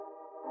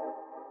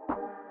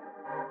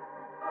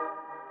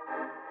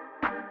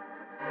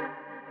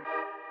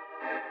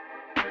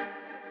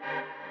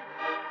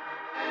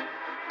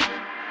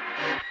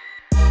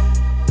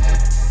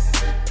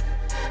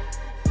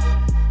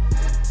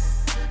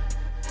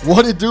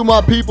What it do,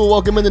 my people?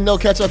 Welcome into No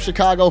Catch Up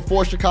Chicago,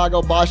 for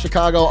Chicago, by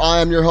Chicago. I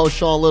am your host,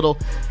 Sean Little.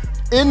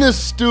 In the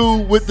stew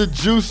with the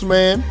Juice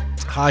Man.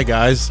 Hi,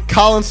 guys.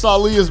 Colin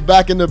Salih is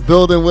back in the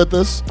building with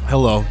us.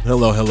 Hello,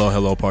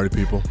 party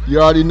people. You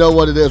already know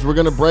what it is. We're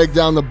going to break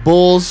down the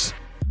Bulls.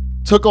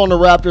 Took on the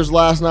Raptors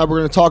last night. We're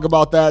going to talk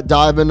about that,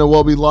 dive into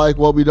what we like,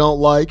 what we don't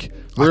like.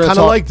 I kind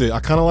of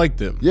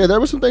liked it. Yeah, there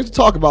were some things to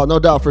talk about, no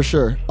doubt, for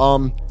sure.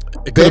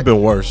 It could have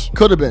been worse.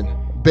 Could have been.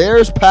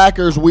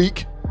 Bears-Packers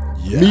week.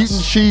 Yes. Meat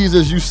and cheese,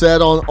 as you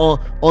said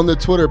on the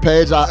Twitter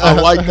page. I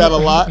like that a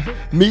lot.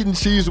 Meat and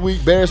cheese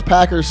week,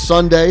 Bears-Packers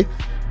Sunday.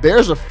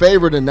 Bears are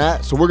favored in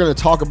that, so we're going to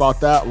talk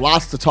about that.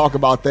 Lots to talk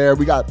about there.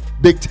 We got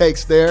big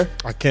takes there.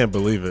 I can't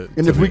believe it.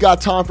 And if we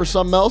got time for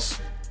something else,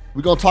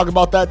 we're going to talk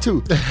about that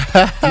too.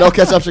 No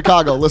Catch Up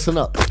Chicago. Listen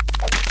up.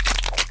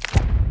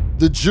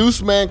 The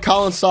Juice Man,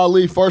 Colin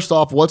Salih. First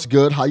off, what's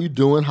good? How you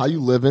doing? How you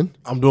living?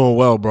 I'm doing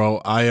well,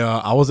 bro.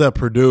 I was at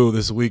Purdue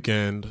this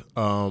weekend,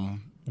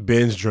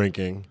 binge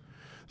drinking.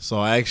 So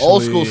I actually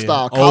old school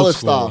style, college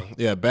style.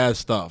 Yeah, bad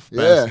stuff.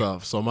 Yeah.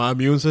 So my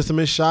immune system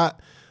is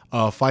shot,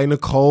 fighting the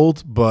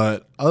cold.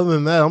 But other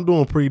than that, I'm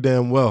doing pretty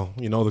damn well.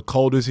 You know, the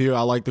cold is here.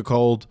 I like the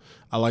cold.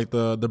 I like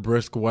the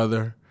brisk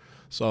weather.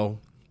 So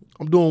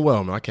I'm doing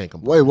well, man. I can't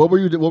complain. Wait, what were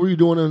you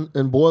doing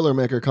in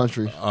Boilermaker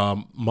country?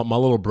 My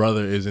little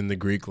brother is in the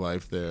Greek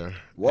life there.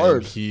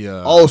 Word. He,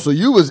 so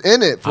you was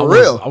in it for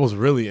real? I was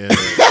really in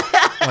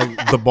it.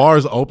 Like the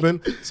bar's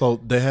open,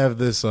 so they have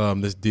this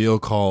this deal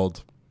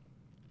called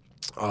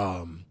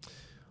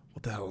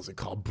what the hell is it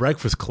called?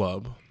 Breakfast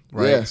Club,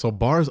 right? Yeah. So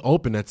bars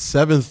open at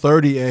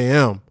 7:30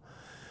 a.m.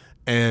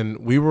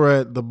 And we were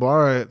at the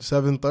bar at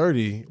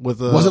 7:30 with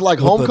Was it like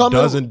homecoming?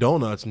 A dozen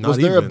donuts. Was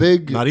there a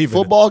big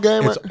football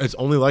game? It's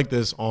only like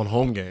this on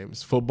home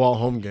games, football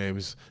home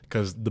games,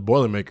 because the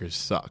Boilermakers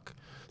suck.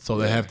 So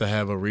they have to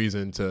have a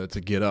reason to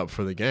get up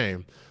for the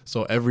game.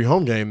 So every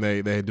home game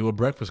they do a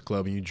breakfast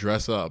club and you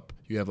dress up.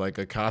 You have like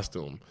a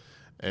costume.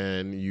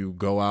 And you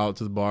go out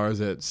to the bars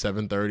at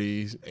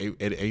 7:30,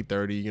 at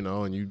 8:30, you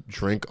know, and you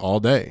drink all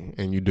day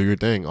and you do your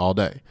thing all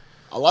day.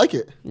 I like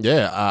it.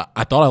 Yeah,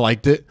 I thought I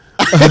liked it.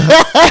 That's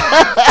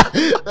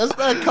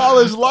that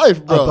college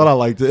life, bro. I thought I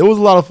liked it. It was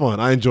a lot of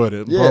fun. I enjoyed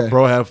it. Yeah.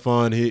 Bro had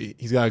fun.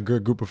 He's got a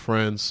good group of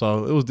friends,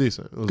 so it was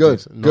decent. It was good,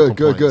 decent. No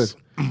good.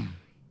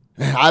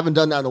 I haven't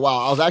done that in a while.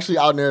 I was actually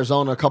out in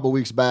Arizona a couple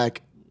weeks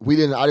back. I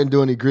didn't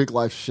do any Greek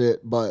life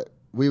shit, but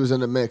we was in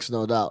the mix,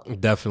 no doubt.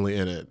 Definitely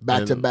in it.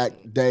 Back to back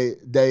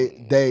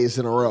days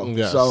in a row.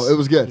 Yes. So it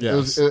was good.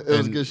 Yes. It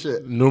was good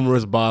shit.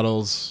 Numerous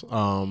bottles,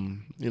 a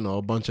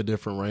bunch of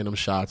different random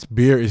shots.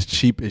 Beer is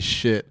cheap as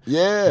shit.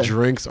 Yeah.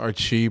 Drinks are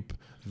cheap.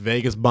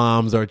 Vegas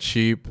bombs are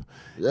cheap.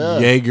 Yeah.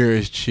 Jaeger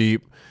is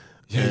cheap.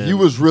 Yeah, you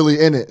was really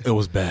in it. It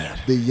was bad.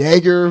 The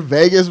Jaeger,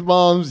 Vegas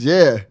bombs,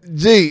 yeah.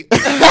 Gee.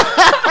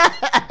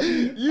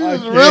 You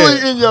was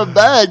really in your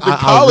bag, the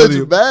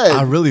college bag.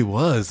 I really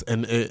was,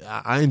 and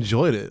I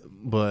enjoyed it.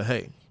 But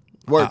hey,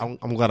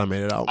 I'm glad I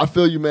made it out. I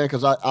feel you, man,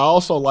 because I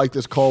also like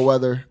this cold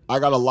weather. I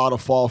got a lot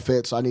of fall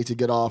fits I need to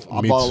get off.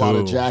 I bought a lot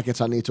of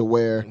jackets I need to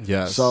wear.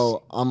 Yes.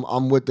 So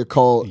I'm with the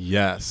cold.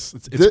 Yes.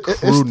 It's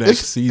crew neck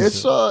season.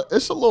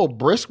 It's a little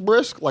brisk.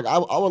 Like I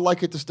would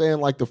like it to stay in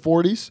like the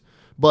 40s,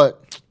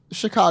 but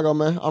Chicago,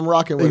 man, I'm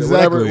rocking with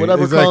it.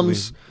 Whatever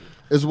comes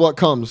is what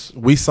comes.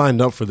 We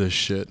signed up for this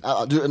shit.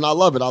 And I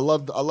love it. I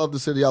love the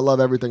city. I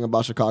love everything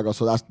about Chicago.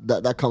 So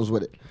that comes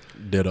with it.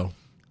 Ditto.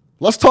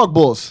 Let's talk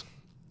Bulls.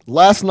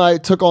 Last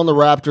night, took on the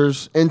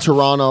Raptors in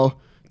Toronto,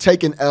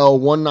 taking L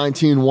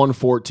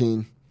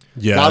 119-114.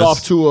 Yes. Got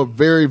off to a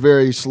very,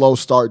 very slow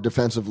start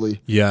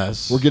defensively.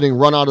 Yes. We're getting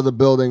run out of the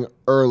building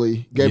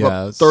early. Gave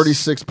up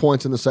 36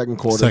 points in the second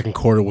quarter. Second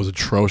quarter was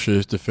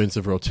atrocious.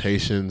 Defensive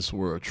rotations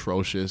were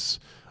atrocious.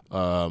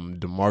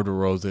 DeMar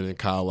DeRozan and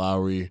Kyle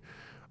Lowry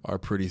are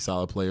pretty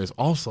solid players.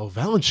 Also,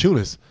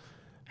 Valanciunas,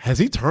 has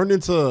he turned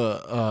into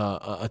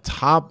a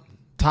top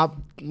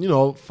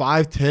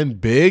 5'10"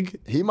 big?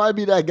 He might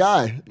be that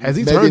guy. Has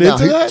he turned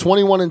into that?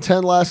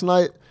 21-10 last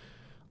night.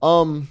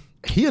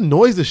 He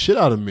annoys the shit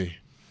out of me.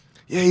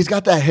 Yeah, he's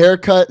got that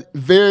haircut.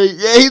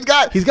 He's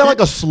got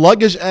like a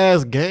sluggish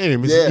ass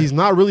game. Yeah. He's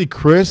not really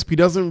crisp. He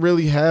doesn't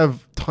really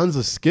have tons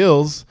of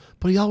skills,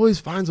 but he always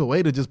finds a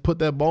way to just put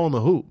that ball in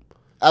the hoop.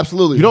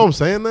 Absolutely. You know what I'm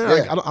saying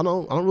there? Yeah. I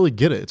don't really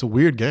get it. It's a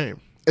weird game.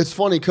 It's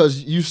funny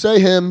because you say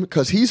him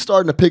because he's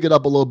starting to pick it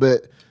up a little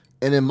bit.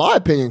 And in my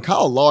opinion,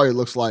 Kyle Lowry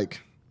looks like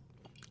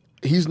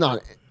he's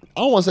not –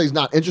 I don't want to say he's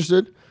not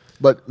interested,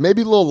 but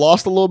maybe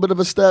lost a little bit of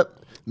a step.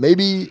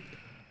 Maybe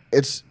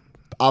it's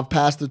I've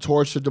passed the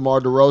torch to DeMar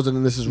DeRozan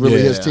and this is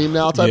really his team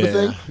now type of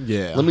thing.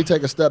 Yeah. Let me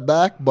take a step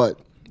back, but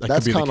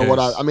that's kind of what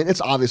I mean,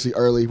 it's obviously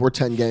early. We're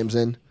 10 games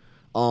in.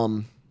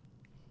 But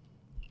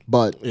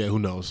yeah, who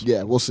knows?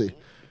 Yeah, we'll see.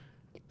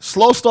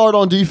 Slow start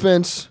on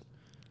defense.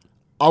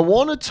 I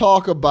want to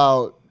talk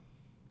about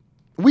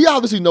we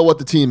obviously know what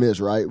the team is,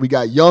 right? We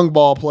got young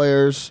ball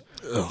players.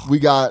 Ugh. We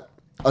got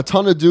a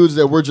ton of dudes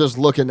that we're just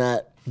looking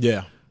at.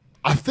 Yeah.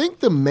 I think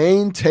the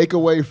main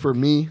takeaway for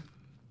me,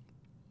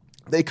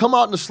 they come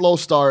out in a slow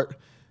start,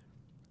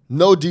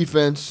 no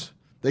defense.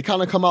 They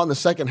kind of come out in the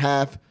second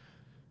half.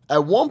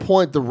 At one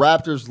point, the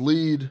Raptors'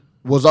 lead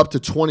was up to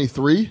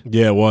 23.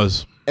 Yeah, it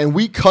was. And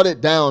we cut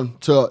it down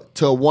to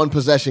a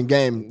one-possession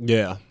game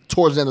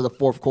towards the end of the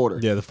fourth quarter.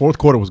 Yeah, the fourth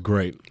quarter was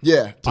great.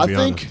 Yeah. I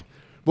think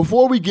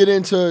before we get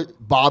into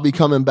Bobby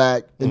coming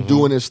back and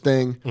doing his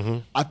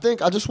thing, I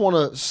think I just want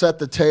to set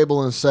the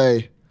table and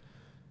say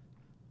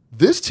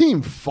this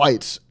team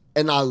fights.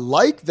 And I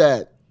like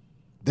that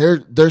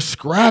they're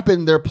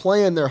scrapping, they're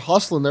playing, they're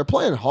hustling, they're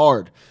playing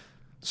hard.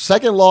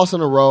 Second loss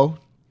in a row.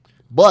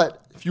 But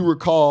if you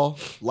recall,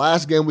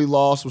 last game we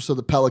lost was to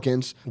the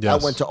Pelicans. Yes.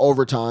 That went to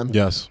overtime.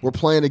 Yes. We're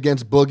playing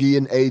against Boogie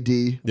and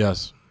AD.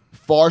 Yes.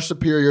 Far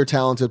superior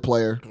talented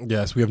player.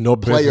 Yes, we have no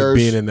business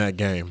being in that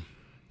game.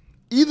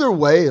 Either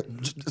way,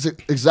 it's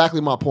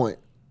exactly my point.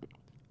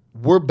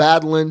 We're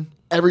battling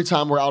every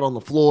time we're out on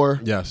the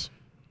floor. Yes.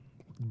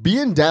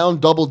 Being down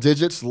double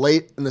digits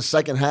late in the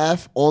second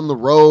half on the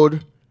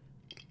road,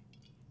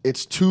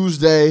 it's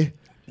Tuesday.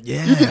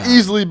 Yeah. You could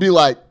easily be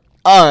like,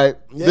 all right,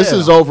 this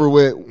is over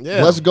with.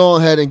 Yeah. Let's go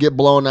ahead and get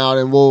blown out,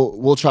 and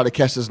we'll try to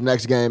catch this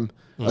next game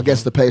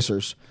against the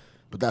Pacers.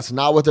 But that's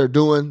not what they're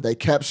doing. They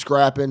kept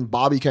scrapping.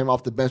 Bobby came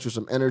off the bench with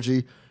some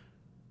energy.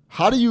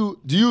 Do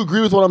you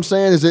agree with what I'm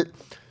saying? Is it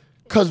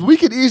because we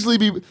could easily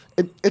be?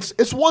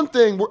 It's one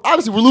thing. We're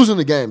losing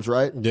the games,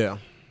 right? Yeah.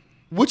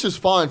 Which is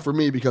fine for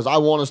me because I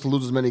want us to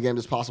lose as many games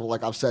as possible,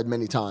 like I've said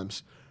many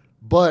times.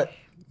 But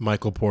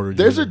Michael Porter Jr.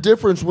 There's a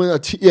difference when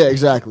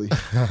exactly.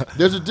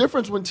 There's a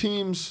difference when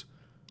teams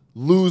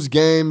lose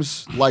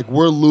games like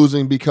we're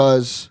losing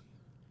because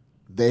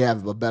they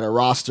have a better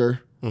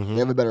roster, they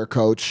have a better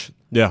coach,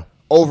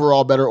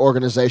 overall better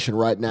organization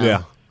right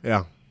now.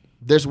 Yeah.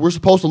 We're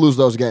supposed to lose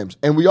those games,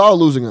 and we are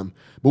losing them.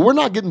 But we're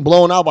not getting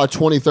blown out by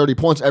 20, 30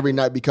 points every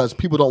night because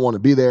people don't want to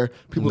be there,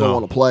 people don't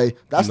want to play.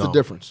 That's the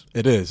difference.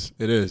 It is.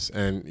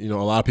 And, a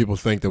lot of people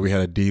think that we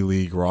had a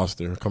D-League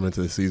roster coming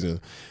into the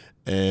season,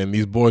 and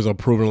these boys are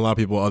proving a lot of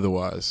people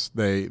otherwise.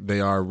 They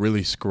are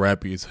really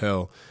scrappy as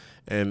hell.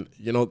 And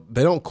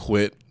they don't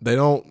quit. They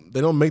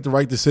don't make the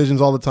right decisions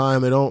all the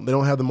time. They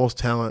don't have the most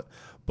talent,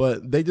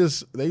 but they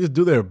just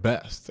do their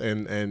best.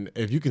 And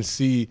if you can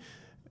see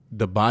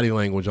the body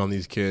language on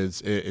these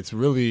kids, it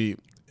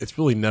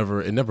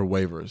never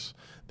wavers.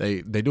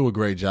 They do a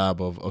great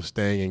job of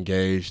staying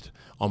engaged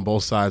on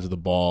both sides of the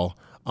ball.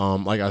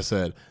 Like I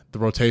said, the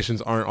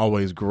rotations aren't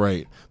always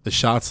great. The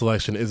shot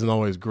selection isn't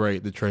always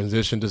great. The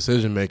transition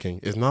decision making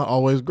is not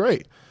always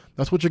great.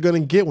 That's what you're going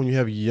to get when you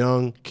have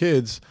young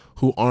kids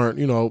who aren't,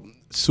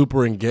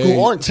 super engaged.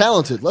 Who aren't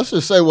talented. Let's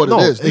just say what it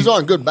is. These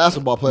aren't good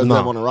basketball players we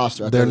have on the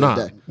roster at the end of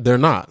the day. They're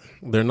not.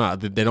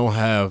 They don't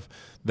have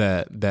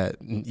that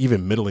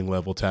even middling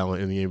level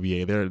talent in the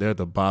NBA. They're at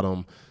the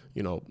bottom,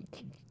 2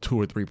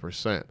 or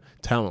 3%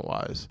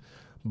 talent-wise.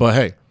 But,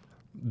 hey,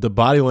 the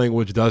body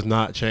language does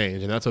not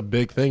change, and that's a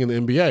big thing in the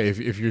NBA.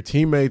 If your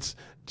teammates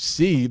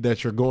see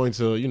that you're going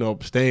to,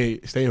 stay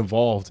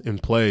involved in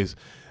plays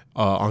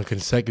on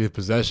consecutive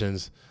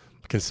possessions,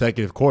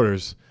 consecutive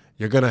quarters,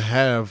 you're going to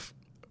have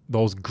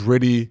those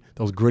gritty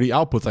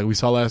outputs like we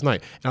saw last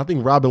night. And I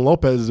think Robin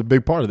Lopez is a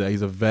big part of that.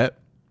 He's a vet.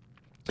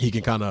 He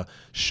can kind of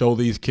show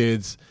these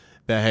kids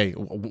that, hey,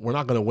 we're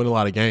not going to win a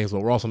lot of games,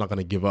 but we're also not going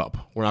to give up.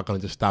 We're not going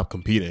to just stop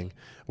competing.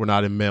 We're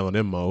not in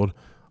mail-in mode.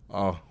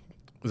 Was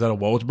that a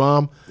Woj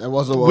bomb? That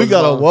was a Woj bomb. We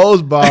got a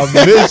Woj bomb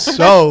this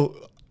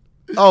show.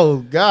 Oh,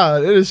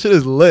 God. This shit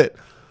is lit.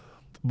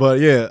 But,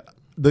 yeah,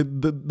 the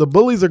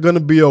Bullies are going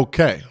to be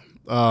okay.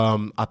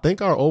 I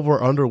think our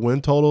over-under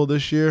win total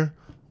this year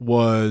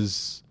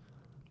was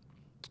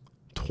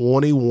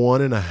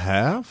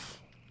 21.5.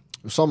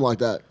 Something like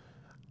that.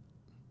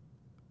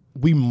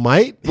 We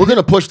might. We're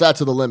gonna push that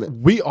to the limit.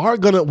 We are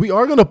gonna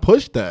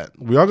push that.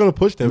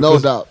 No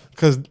doubt.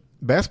 Because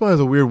basketball has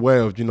a weird way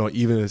of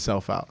evening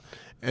itself out.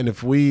 And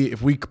if we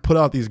put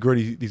out these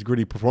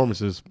gritty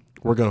performances,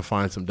 we're gonna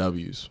find some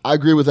W's. I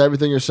agree with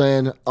everything you're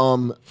saying.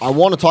 I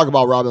want to talk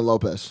about Robin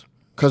Lopez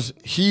because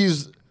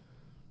he's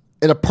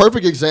in a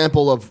perfect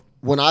example of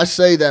when I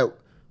say that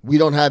we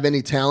don't have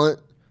any talent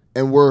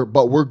and we're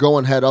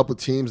going head up with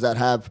teams that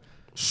have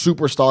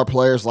superstar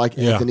players like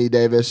Anthony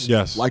Davis,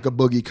 like a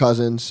Boogie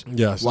Cousins,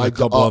 like a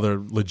couple other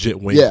legit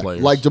wing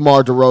players, like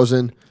DeMar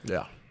DeRozan.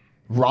 Yeah,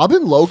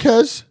 Robin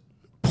Lopez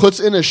puts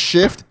in a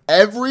shift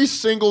every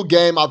single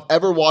game I've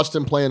ever watched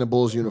him play in a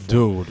Bulls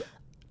uniform. Dude,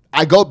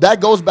 that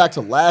goes back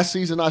to last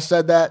season. I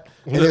said that,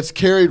 and it's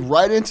carried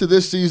right into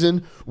this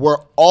season where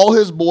all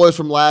his boys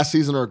from last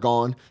season are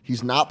gone.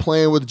 He's not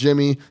playing with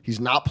Jimmy.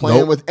 He's not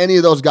playing with any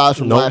of those guys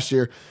from last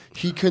year.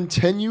 He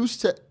continues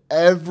to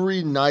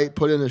every night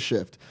put in a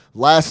shift.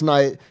 Last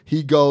night,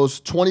 he goes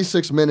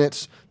 26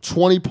 minutes,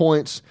 20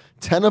 points,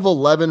 10 of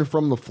 11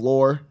 from the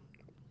floor.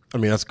 I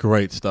mean, that's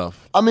great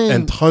stuff.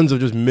 And tons of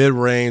just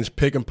mid-range,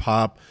 pick and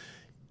pop,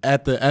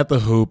 at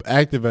the hoop,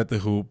 active at the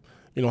hoop.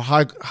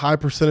 High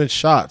percentage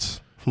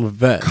shots from a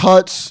vet.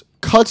 Cuts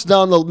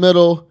down the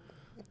middle,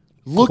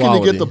 looking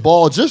Quality. to get the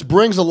ball. Just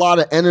brings a lot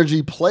of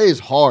energy, plays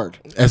hard.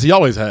 As he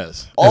always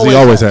has.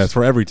 Always has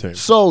for every team.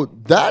 So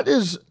that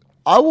is,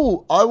 I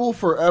will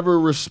forever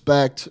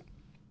respect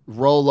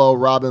Rolo,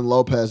 Robin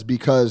Lopez,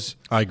 because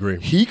I agree.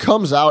 he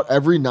comes out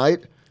every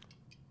night,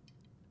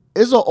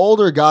 is an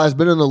older guy, has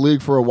been in the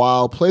league for a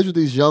while, plays with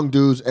these young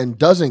dudes, and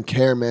doesn't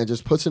care, man.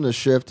 Just puts in a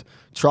shift,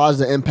 tries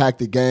to impact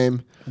the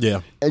game.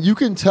 Yeah. And you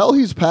can tell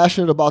he's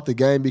passionate about the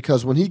game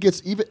because when he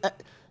gets even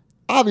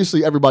 –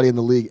 obviously, everybody in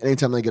the league,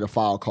 anytime they get a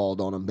foul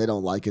called on them, they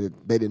don't like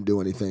it. They didn't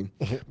do anything.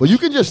 But you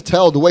can just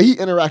tell the way he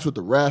interacts with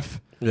the ref,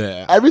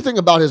 everything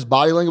about his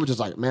body language is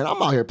like, man, I'm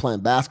out here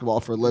playing basketball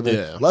for a living.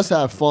 Yeah. Let's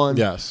have fun.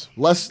 Yes.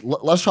 Let's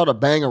try to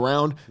bang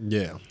around.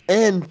 Yeah.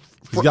 And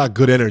He's got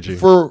good energy.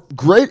 For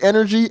great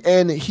energy,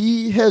 and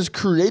he has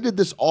created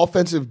this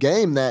offensive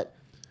game that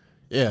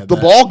the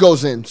ball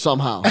goes in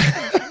somehow.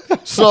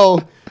 So,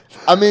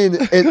 I mean,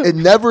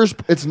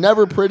 it's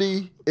never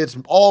pretty. It's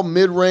all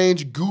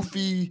mid-range,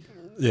 goofy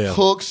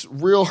hooks,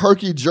 real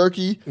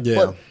herky-jerky. Yeah.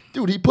 But,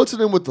 dude, he puts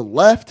it in with the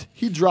left.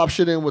 He drops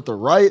shit in with the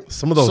right.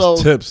 Some of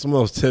those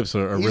tips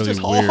are he's really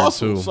just all weird,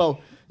 hustle. too. So,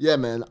 yeah,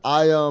 man,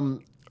 I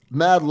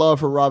mad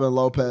love for Robin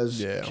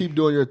Lopez. Yeah. Keep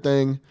doing your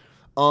thing.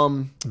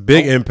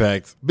 Big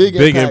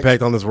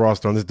impact on this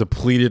roster, on this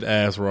depleted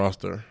ass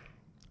roster.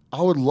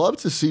 I would love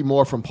to see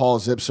more from Paul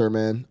Zipser,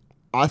 man.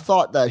 I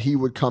thought that he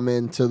would come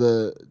into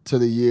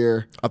the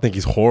year. I think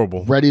he's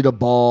horrible. Ready to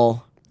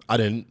ball. I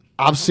didn't.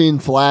 I've seen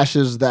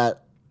flashes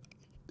that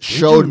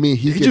showed me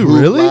he could hoop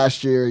really?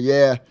 last year.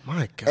 Yeah.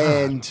 My God.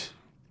 And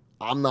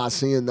I'm not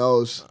seeing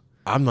those.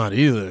 I'm not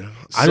either.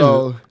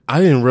 So, I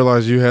didn't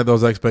realize you had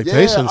those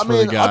expectations for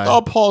the guy. I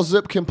thought Paul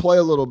Zip can play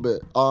a little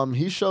bit.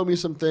 He showed me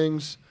some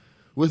things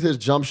with his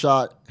jump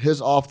shot,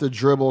 his off the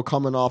dribble,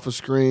 coming off of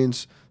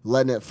screens,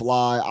 letting it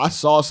fly. I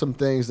saw some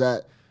things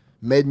that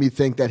made me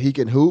think that he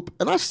can hoop,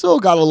 and I still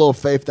got a little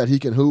faith that he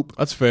can hoop.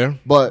 That's fair.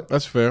 But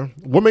that's fair.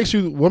 What makes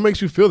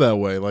you feel that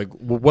way? Like,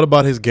 what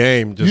about his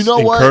game just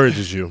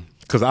encourages you?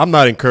 Because I'm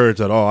not encouraged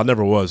at all. I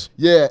never was.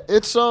 Yeah,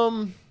 it's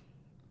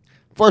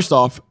first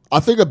off, I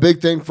think a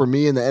big thing for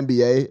me in the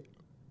NBA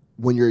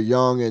when you're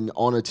young and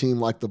on a team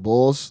like the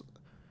Bulls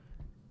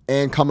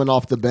and coming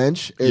off the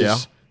bench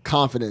is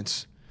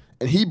confidence.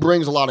 And he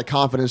brings a lot of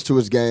confidence to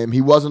his game.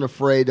 He wasn't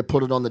afraid to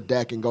put it on the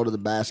deck and go to the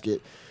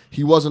basket.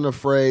 He wasn't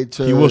afraid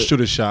to. He will shoot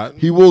a shot.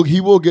 He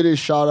will get his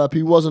shot up.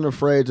 He wasn't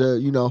afraid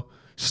to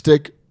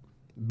stick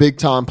big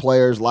time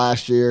players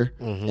last year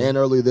and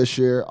early this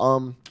year.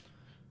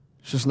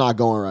 It's just not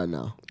going right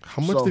now.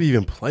 How much did he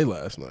even play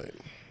last night?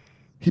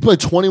 He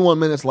played 21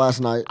 minutes last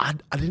night. I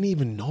didn't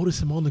even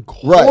notice him on the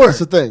court. Right, that's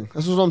the thing.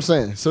 That's what I'm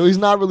saying. So he's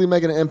not really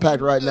making an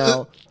impact right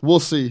now. We'll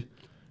see.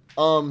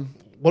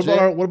 What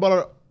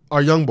about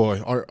our young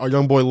boy, our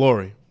young boy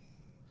Laurie?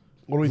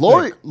 What do we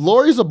think?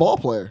 Laurie's a ball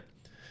player.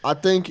 I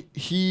think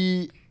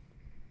he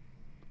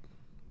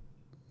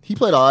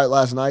played all right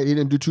last night. He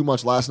didn't do too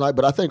much last night,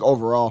 but I think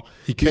overall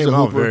he came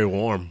out very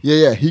warm.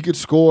 Yeah, he could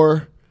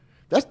score.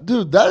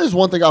 That is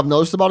one thing I've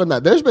noticed about him.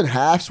 That there's been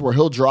halves where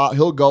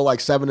he'll go like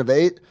 7 of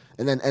 8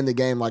 and then end the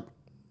game like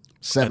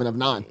 7 of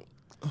 9.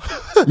 You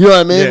know what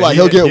I mean?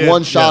 He'll get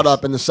one shot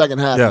up in the second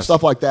half and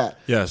stuff like that.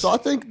 Yes. So I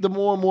think the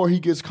more and more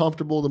he gets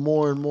comfortable, the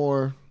more and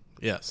more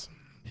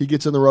he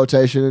gets in the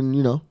rotation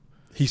and,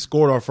 He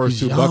scored our first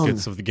 2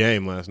 buckets of the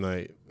game last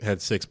night. Had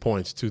 6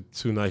 points,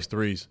 two nice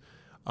threes.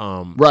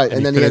 Right.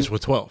 And then he finished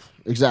with 12.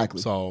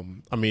 Exactly. So,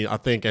 I mean, I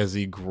think as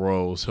he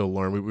grows, he'll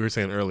learn. We were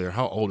saying earlier,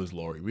 how old is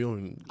Laurie?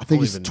 I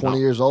think he's 20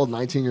 years old,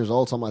 19 years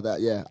old, something like that.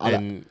 Yeah.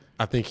 And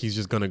I think he's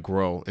just going to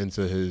grow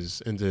into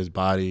his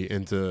body,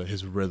 into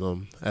his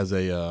rhythm as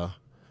a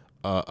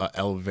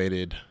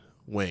elevated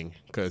wing,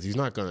 because he's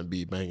not going to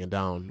be banging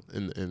down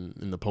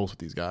in the post with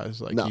these guys.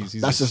 Like, no, he's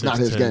that's just not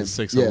his game.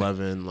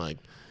 6'11", like,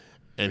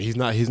 and he's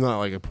not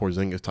like a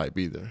Porzingis type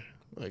either.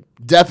 Like,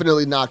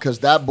 definitely not, because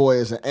that boy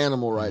is an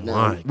animal right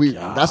now.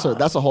 God.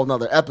 That's a whole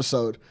nother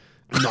episode.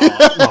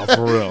 No,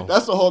 for real.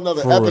 That's a whole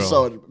nother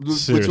episode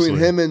between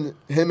him and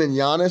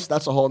Giannis.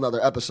 That's a whole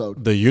nother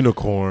episode. The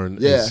unicorn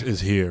is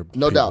here,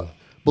 no doubt.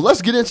 But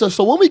let's get into.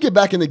 So when we get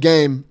back in the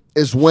game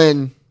is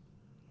when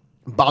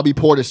Bobby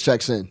Portis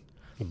checks in.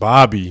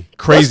 Bobby,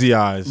 crazy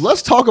eyes.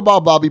 Let's talk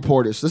about Bobby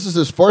Portis. This is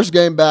his first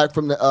game back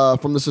from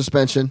the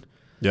suspension.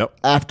 Yep.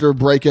 After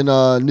breaking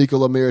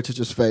Nikola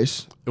Mirotic's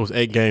face. It was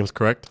 8 games,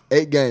 correct?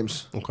 8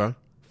 games. Okay.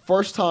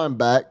 First time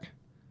back.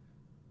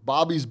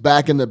 Bobby's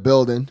back in the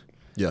building.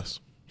 Yes.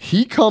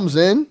 He comes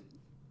in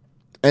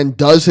and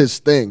does his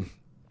thing.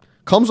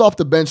 Comes off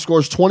the bench,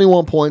 scores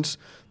 21 points,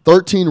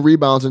 13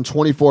 rebounds in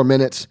 24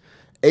 minutes,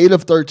 8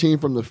 of 13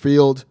 from the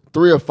field,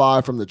 3 of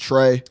 5 from the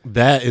tray.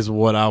 That is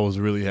what I was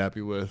really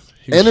happy with.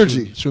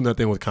 Energy. Shooting that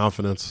thing with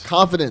confidence.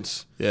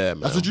 Confidence. Yeah,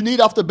 man. That's what you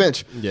need off the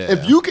bench. Yeah.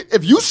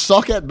 If you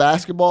suck at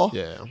basketball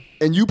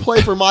and you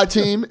play for my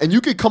team and you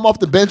could come off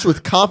the bench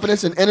with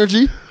confidence and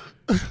energy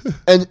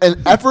and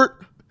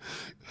effort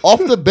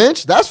off the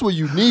bench, that's what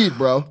you need,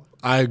 bro.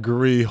 I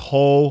agree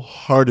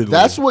wholeheartedly.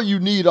 That's what you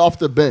need off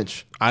the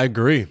bench. I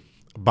agree.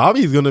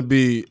 Bobby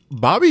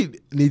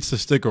needs to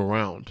stick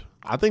around.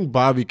 I think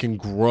Bobby can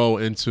grow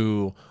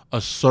into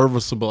a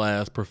serviceable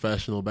ass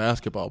professional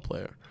basketball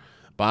player.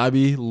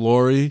 Bobby,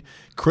 Laurie,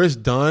 Chris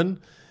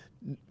Dunn.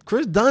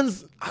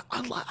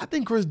 I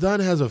think Chris Dunn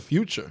has a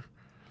future.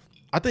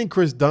 I think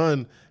Chris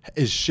Dunn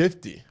is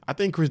shifty. I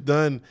think Chris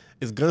Dunn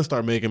is going to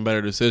start making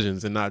better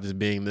decisions and not just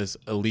being this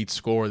elite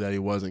scorer that he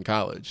was in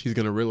college. He's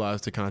going to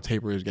realize to kind of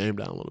taper his game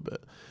down a little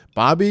bit.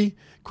 Bobby,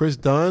 Chris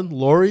Dunn,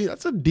 Laurie,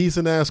 that's a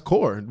decent-ass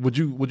core. Would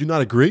you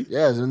not agree?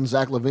 Yeah, and then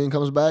Zach LaVine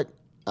comes back.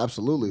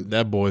 Absolutely.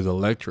 That boy's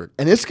electric.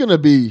 And it's going to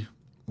be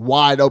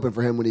wide open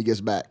for him when he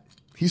gets back.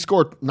 He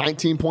scored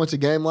 19 points a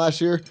game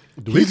last year.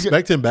 Do we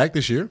expect him back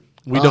this year?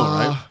 We don't,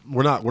 right?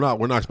 We're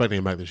not expecting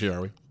him back this year,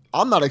 are we?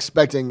 I'm not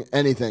expecting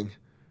anything.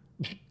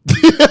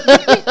 You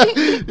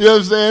know what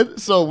I'm saying?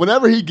 So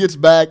whenever he gets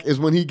back is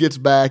when he gets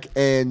back,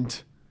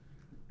 and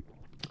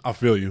I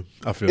feel you.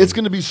 It's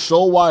going to be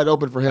so wide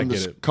open for him to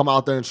it. come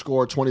out there and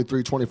score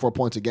 23, 24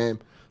 points a game.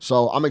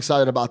 So I'm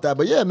excited about that.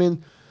 But yeah, I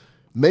mean,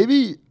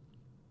 maybe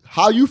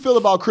how you feel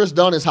about Chris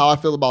Dunn is how I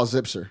feel about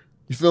Zipser.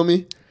 You feel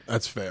me?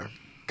 That's fair.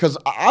 Because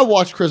I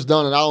watch Chris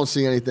Dunn and I don't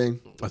see anything.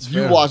 That's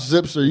you fair. watch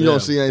Zipser, you don't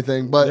see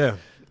anything. But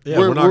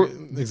we're not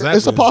exactly.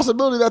 It's a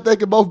possibility that they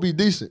could both be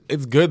decent.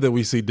 It's good that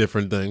we see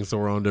different things, so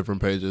we're on different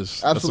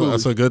pages. Absolutely.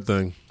 That's a good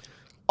thing.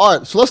 All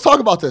right, so let's talk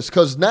about this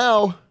because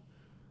now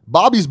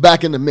Bobby's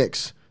back in the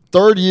mix.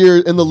 Third year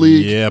in the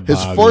league. Yeah, His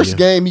Bobby. first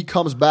game, he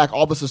comes back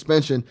off a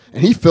suspension,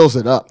 and he fills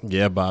it up.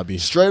 Yeah, Bobby.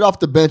 Straight off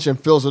the bench and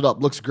fills it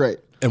up. Looks great.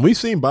 And we've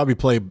seen Bobby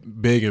play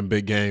big in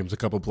big games, a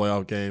couple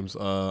playoff games.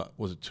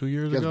 Was it 2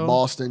 years Against ago?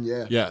 Boston,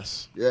 yeah.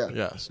 Yes. Yeah.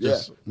 Yes. Yeah.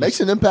 Just- Makes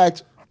an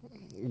impact,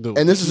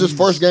 and this is his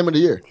first game of the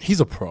year.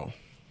 He's a pro.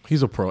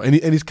 And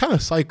he's kind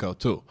of psycho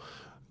too.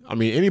 I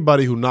mean,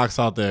 anybody who knocks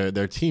out their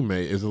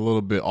teammate is a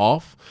little bit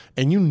off,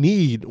 and you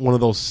need one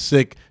of those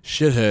sick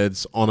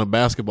shitheads on a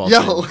basketball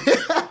team. Yo,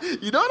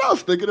 you know what I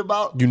was thinking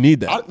about? You need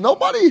that.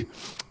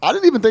 I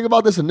didn't even think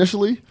about this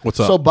initially. What's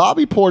up? So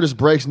Bobby Portis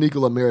breaks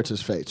Nikola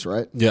Mirotic's face,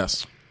 right?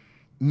 Yes.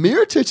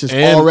 Mirotic is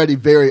already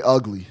very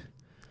ugly.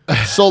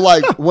 So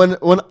like when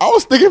I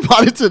was thinking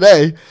about it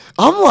today,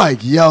 I'm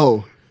like,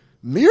 yo,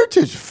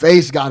 Mirotic's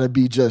face got to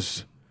be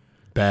just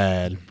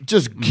Bad.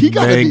 he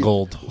got to be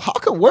mangled. How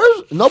come?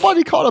 Where's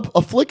nobody caught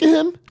a flick of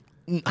him?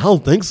 I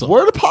don't think so.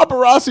 Where the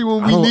paparazzi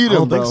when we need him? I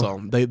don't bro? think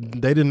so.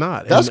 They did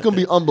not. That's And gonna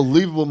be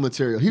unbelievable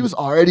material. He was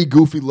already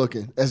goofy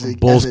looking as it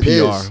Bulls as it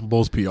PR. is.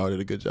 Bulls PR did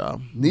a good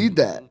job. Need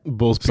that.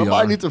 Bulls PR.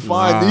 Somebody need to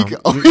find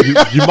Nico.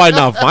 You might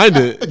not find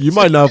it. You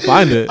might not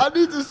find it. I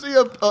need to see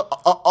a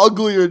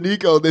uglier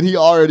Nico than he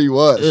already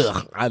was.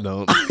 Ugh, I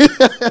don't.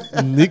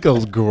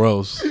 Nico's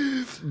gross.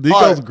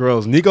 All right.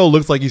 Gross. Nico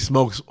looks like he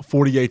smokes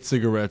 48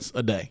 cigarettes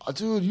a day.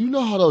 Dude, you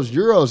know how those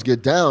Euros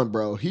get down,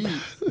 bro.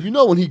 You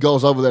know when he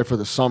goes over there for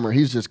the summer,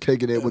 he's just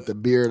kicking it with the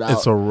beard out.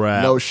 It's a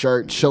wrap. No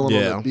shirt, chilling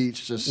on Yeah. the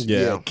beach, just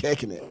Yeah.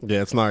 kicking it.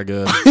 Yeah, it's not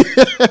good.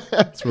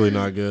 It's really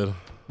not good.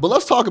 But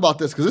let's talk about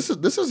this because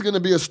this is going to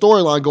be a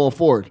storyline going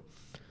forward.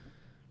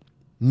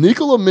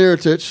 Nikola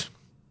Mirotic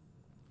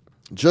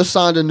just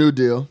signed a new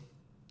deal.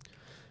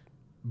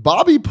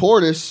 Bobby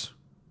Portis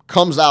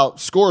comes out,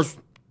 scores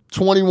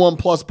 21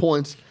 plus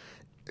points.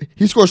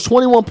 He scores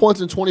 21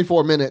 points in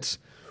 24 minutes.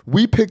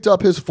 We picked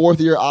up his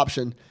fourth-year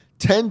option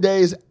 10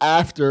 days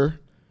after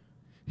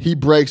he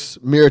breaks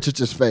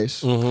Mirotic's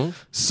face. Mm-hmm.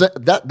 So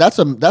that's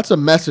a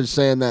message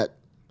saying that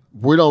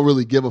we don't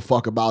really give a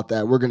fuck about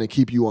that. We're going to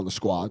keep you on the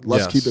squad.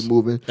 Let's Yes. keep it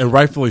moving. And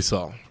rightfully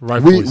so.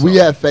 We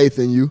have faith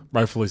in you.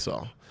 Rightfully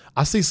so.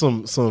 I see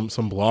some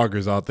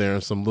bloggers out there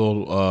and some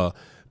little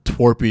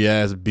twerpy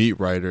ass beat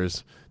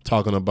writers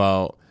talking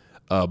about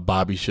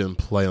Bobby shouldn't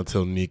play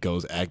until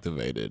Nico's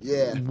activated.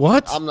 Yeah.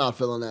 What? I'm not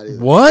feeling that either.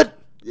 What?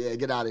 Yeah,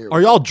 get out of here.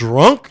 Are y'all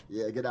drunk?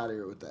 Yeah, get out of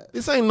here with that.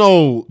 This ain't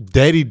no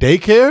daddy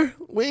daycare.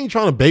 We ain't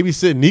trying to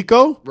babysit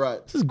Nico.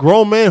 Right. This is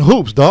grown man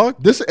hoops, dog.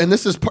 This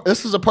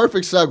is a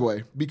perfect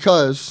segue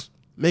because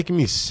Making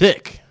me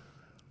sick.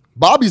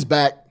 Bobby's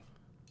back.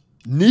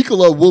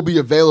 Nikola will be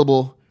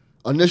available.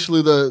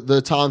 Initially,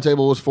 the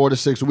timetable was 4 to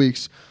 6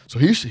 weeks, so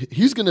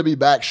he's going to be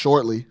back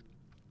shortly.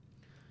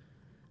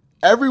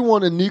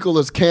 Everyone in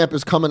Nikola's camp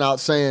is coming out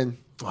saying,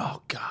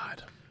 Oh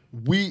God.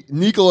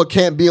 Nikola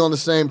can't be on the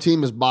same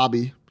team as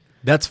Bobby.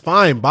 That's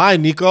fine. Bye,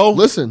 Nico.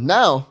 Listen,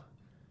 now,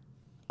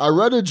 I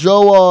read a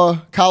Joe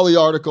Cowley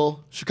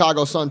article,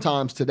 Chicago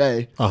Sun-Times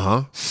today,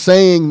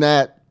 saying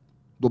that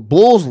the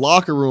Bulls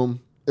locker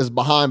room is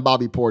behind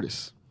Bobby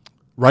Portis.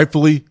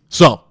 Rightfully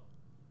so.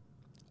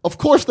 Of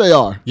course they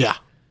are. Yeah.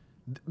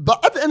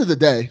 But at the end of the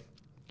day,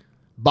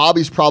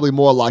 Bobby's probably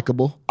more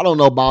likable. I don't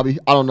know Bobby.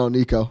 I don't know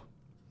Nico.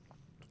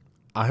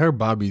 I heard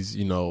Bobby's,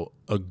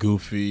 a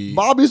goofy.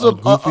 Bobby's a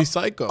goofy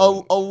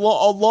psycho. A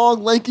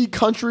long, lanky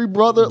country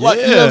brother. Like,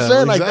 you know what I'm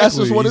saying? Like, that's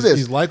just what it is.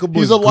 He's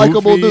likable. He's a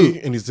likable dude.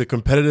 And he's a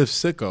competitive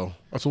sicko.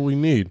 That's what we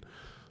need.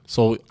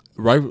 So,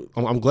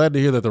 I'm glad to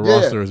hear that the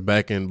roster is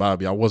back in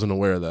Bobby. I wasn't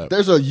aware of that.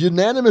 There's a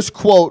unanimous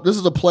quote. This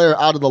is a player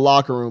out of the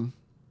locker room,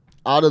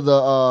 out of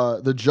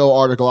the Joe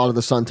article, out of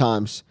the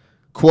Sun-Times.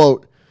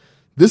 Quote,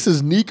 "This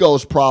is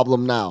Nico's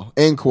problem now."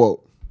 End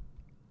quote.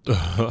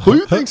 Who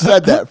you think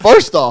said that?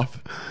 First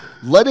off,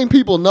 letting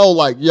people know,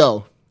 like,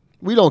 yo,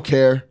 we don't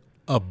care.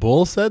 A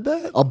bull said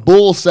that? A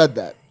bull said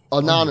that.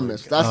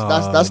 Anonymous.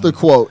 That's the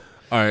quote.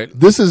 All right.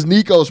 This is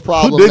Nico's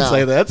problem. Who did now. say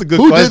that? That's a good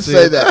Who question.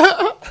 did say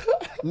that?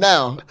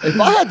 Now, if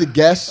I had to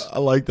guess, I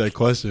like that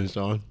question,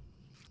 Sean.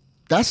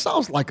 that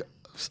sounds like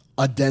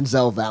a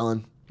Denzel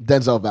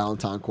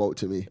Valentine quote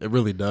to me. It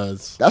really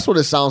does. That's what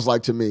it sounds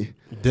like to me.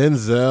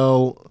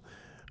 Denzel,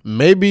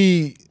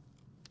 maybe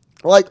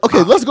Like,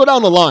 okay, let's go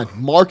down the line.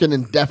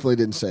 Markkanen definitely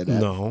didn't say that.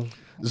 no,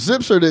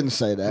 Zipser didn't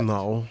say that.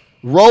 no.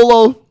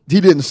 Rolo, he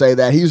didn't say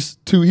that. He's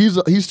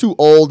too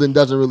old and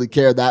doesn't really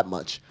care that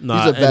much.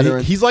 Nah, he's a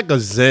veteran. He's like a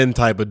Zen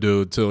type of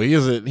dude too. He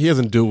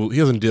doesn't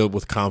deal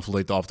with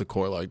conflict off the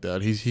court like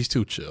that. He's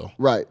too chill.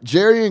 Right.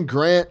 Jerry and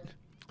Grant.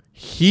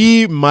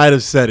 He might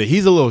have said it.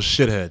 He's a little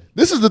shithead.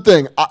 This is the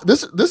thing.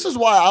 This is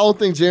why I don't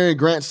think Jerry and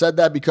Grant said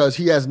that, because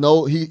he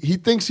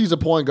thinks he's a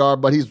point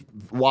guard, but he's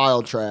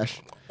wild trash.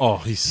 Oh,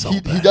 he's so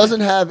He bad. doesn't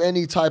have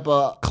any type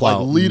of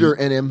Clout. leader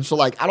in him. So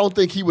I don't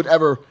think he would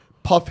ever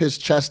puff his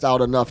chest out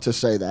enough to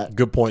say that.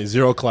 Good point.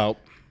 Zero clout.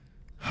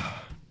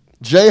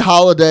 Jay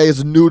Holiday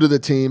is new to the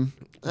team.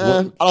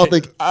 I don't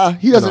think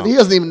he doesn't. No. He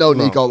doesn't even know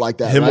No. Nico like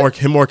that. Him right? or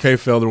K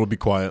Felder would be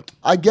quiet.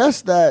 I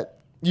guess that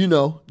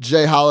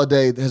Jay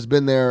Holiday has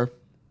been there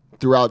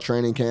throughout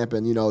training camp,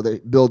 and they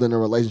building a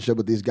relationship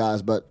with these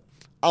guys. But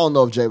I don't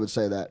know if Jay would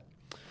say that.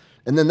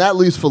 And then that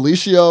leaves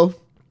Felicio.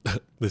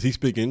 Does he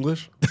speak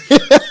English?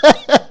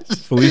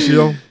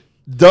 Felicio?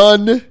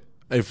 Done.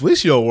 Hey,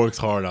 Felicio works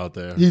hard out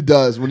there. He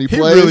does when he He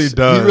plays. really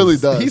does. He really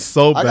does. He's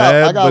so I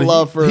bad. got but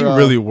love for. He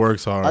really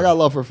works hard. I got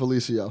love for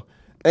Felicio,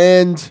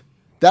 and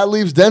that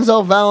leaves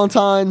Denzel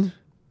Valentine.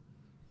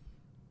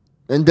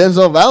 And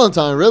Denzel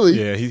Valentine, really.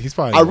 Yeah, he's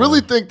probably. I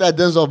really think that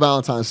Denzel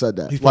Valentine said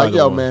that. He's probably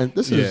the one. Man,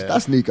 Yeah.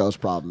 that's Nico's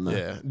problem, man.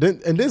 Yeah,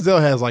 and Denzel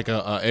has like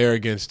a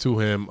arrogance to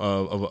him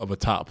of a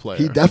top player.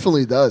 He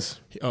definitely does.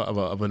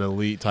 of an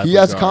elite type. He of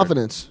has guard.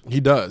 confidence.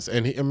 He does,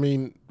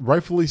 and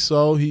rightfully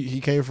so.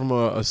 He came from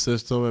a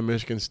system at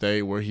Michigan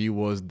State where he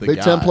was the Big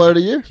guy. Ten Player of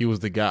the Year. He was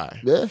the guy.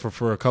 Yeah.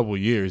 For a couple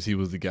of years, he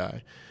was the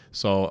guy.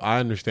 So I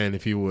understand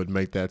if he would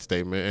make that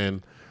statement,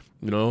 and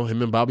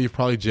him and Bobby have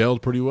probably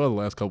gelled pretty well the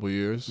last couple of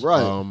years.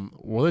 Right.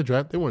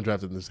 They weren't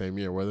drafted in the same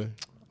year, were they?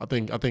 I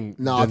think.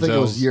 No, I think it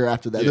was Denzel's- a year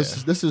after that. Yeah.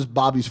 This is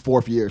Bobby's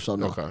fourth year, so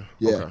no. Okay.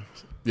 Yeah. Okay.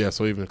 Yeah.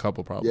 So even a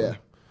couple probably. Yeah.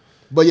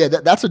 But yeah,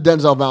 that's a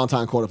Denzel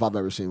Valentine quote if I've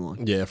ever seen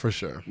one. Yeah, for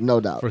sure. No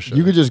doubt. For sure.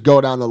 You could just go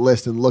down the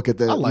list and look at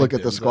the I like the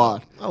Denzel.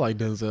 squad. I like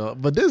Denzel,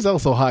 but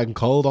Denzel's so hot and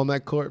cold on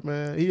that court,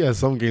 man. He has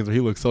some games where he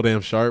looks so damn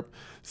sharp.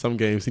 Some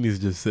games he needs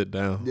to just sit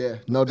down. Yeah,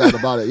 no doubt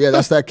about it. Yeah,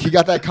 he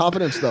got that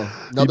confidence though.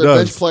 Another does.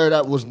 bench player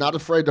that was not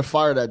afraid to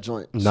fire that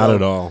joint. Not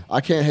at all.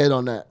 I can't hate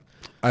on that.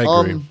 I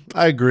agree.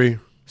 I agree.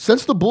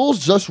 Since the Bulls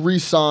just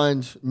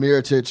re-signed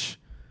Mirotic,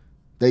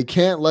 they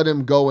can't let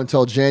him go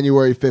until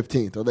January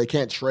 15th, or they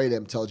can't trade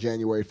him until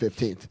January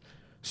 15th.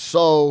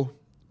 So,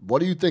 what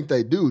do you think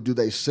they do? Do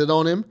they sit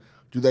on him?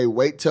 Do they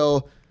wait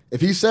till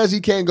if he says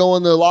he can't go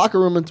in the locker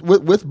room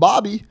with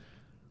Bobby?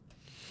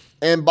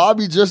 And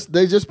Bobby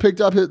they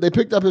picked up his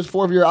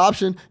 4th-year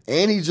option,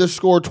 and he just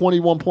scored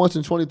 21 points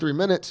in 23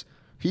 minutes.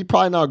 He's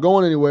probably not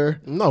going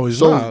anywhere. No, he's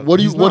so not. what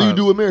do you He's not.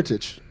 do with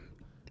Mirotic?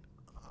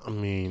 I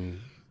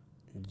mean,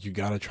 you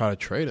got to try to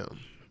trade him.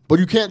 But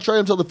you can't trade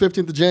him until the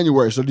 15th of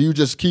January. So do you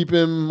just keep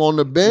him on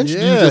the bench? Yeah,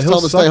 do you just tell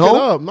him to stay home?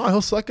 Up. No,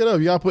 he'll suck it up.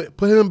 You got to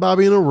put him and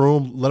Bobby in a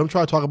room. Let them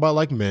try to talk about it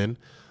like men.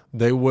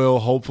 They will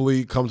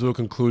hopefully come to a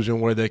conclusion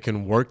where they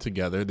can work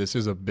together. This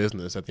is a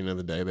business at the end of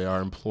the day. They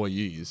are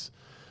employees.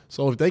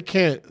 So if they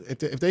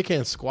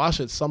can't squash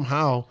it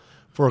somehow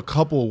for a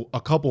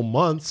couple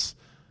months,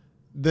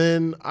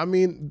 then I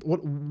mean,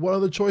 what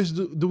other choice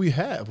do we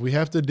have? We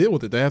have to deal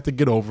with it. They have to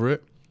get over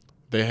it.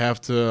 They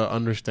have to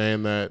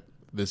understand that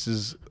this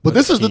is. But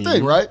this is the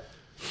thing, right?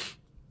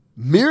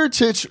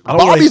 Mirotic, don't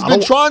Bobby's wanna-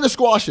 been trying to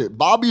squash it.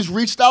 Bobby's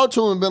reached out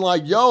to him and been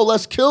like, yo,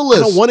 let's kill this.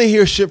 I don't want to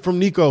hear shit from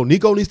Nico.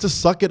 Nico needs to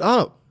suck it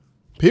up.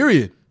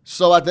 Period.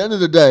 So at the end of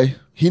the day,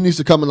 he needs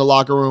to come in the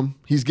locker room.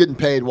 He's getting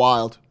paid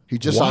wild. He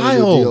just signed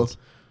a new Wild. deal.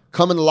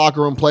 Come in the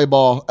locker room, play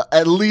ball,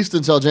 at least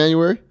until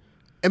January.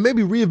 And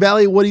maybe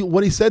reevaluate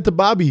what he said to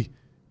Bobby.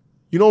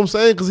 You know what I'm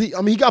saying? Because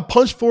he got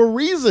punched for a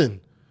reason.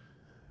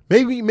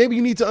 Maybe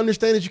you need to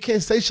understand that you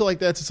can't say shit like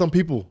that to some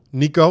people,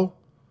 Nico.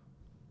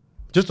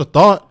 Just a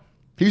thought.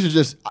 He should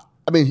just,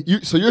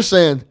 so you're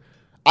saying,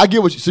 I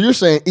get what so you're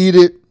saying, eat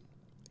it.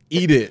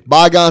 Eat it.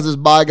 Bygones is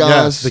bygones.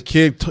 Yes, the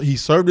kid, he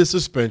served his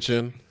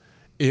suspension.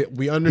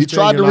 We understand. He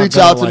tried to you're not reach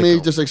gonna out to like me.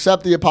 him. Just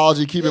accept the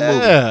apology. Keep it moving.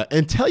 Yeah,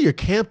 and tell your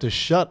camp to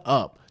shut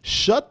up.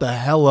 Shut the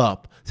hell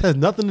up. This has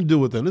nothing to do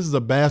with them. This is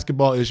a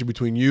basketball issue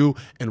between you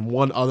and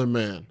one other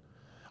man.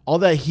 All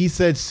that he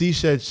said, she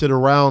said shit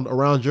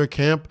around your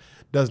camp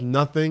does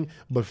nothing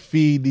but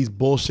feed these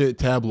bullshit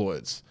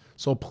tabloids.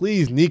 So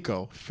please,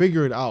 Nico,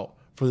 figure it out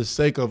for the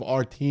sake of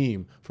our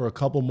team for a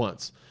couple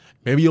months.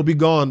 Maybe you'll be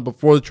gone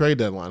before the trade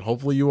deadline.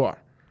 Hopefully you are.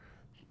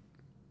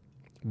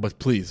 But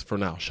please, for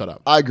now, shut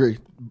up. I agree.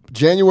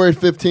 January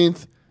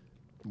 15th,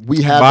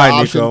 we have Bye, the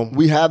option. Nico.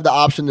 We have the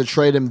option to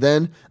trade him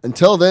then.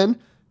 Until then,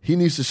 he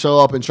needs to show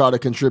up and try to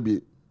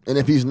contribute. And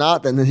if he's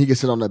not, then he can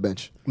sit on that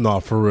bench. No,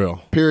 for real.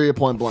 Period,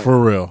 point blank. For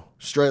real.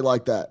 Straight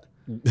like that.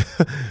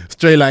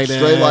 Straight like that.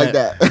 Straight like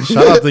that.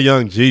 Shout out to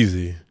Young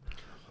Jeezy.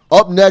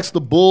 Up next,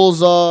 the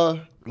Bulls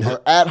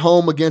are at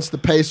home against the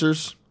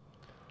Pacers.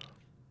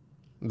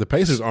 The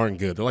Pacers aren't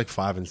good. They're like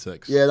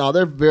 5-6. Yeah, no,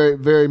 they're very,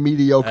 very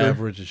mediocre.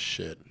 Average as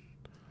shit.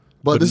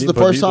 But this is the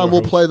first time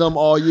we'll play them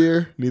all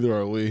year. Neither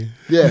are we.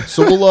 Yeah,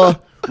 so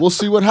we'll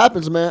see what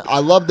happens, man. I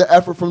love the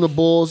effort from the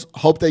Bulls.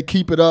 Hope they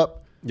keep it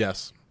up.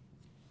 Yes.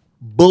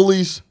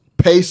 Bullies,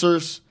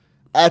 Pacers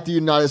at the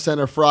United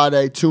Center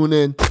Friday. Tune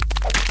in.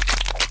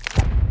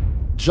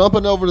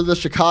 Jumping over to the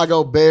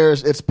Chicago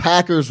Bears. It's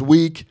Packers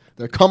week.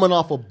 They're coming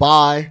off a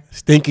bye.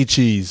 Stinky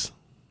cheese.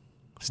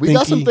 We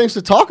got some things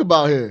to talk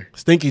about here.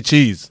 Stinky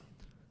cheese.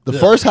 The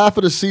first half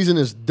of the season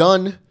is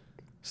done.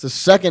 It's the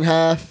second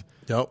half.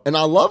 Yep. And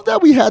I love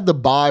that we had the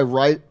bye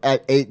right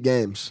at 8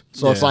 games.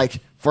 So it's like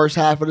first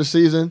half of the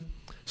season,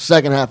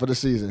 second half of the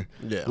season.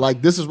 Yeah.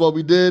 Like this is what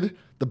we did.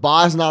 The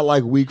bye's not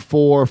like week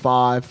 4 or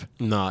 5.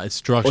 Nah, it's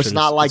structured. Or it's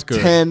not like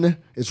 10.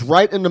 It's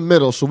right in the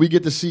middle. So we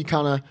get to see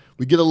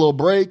we get a little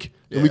break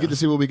and we get to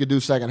see what we could do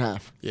second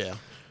half. Yeah.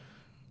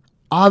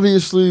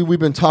 Obviously, we've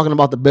been talking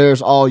about the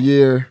Bears all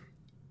year.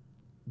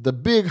 The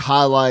big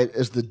highlight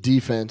is the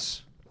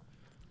defense.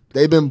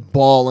 They've been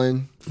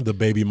balling. The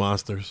baby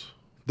monsters.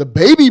 The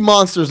baby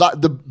monsters,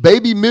 the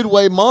baby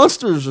midway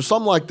monsters or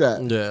something like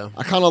that. Yeah.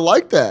 I kind of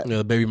like that. Yeah,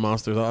 the baby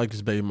monsters. I like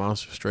this baby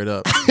monster straight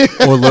up.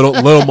 Or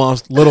little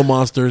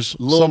monsters.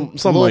 Something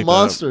little like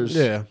monsters.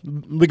 That. Yeah.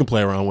 We can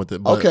play around with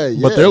it. But, Okay,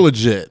 yeah. But they're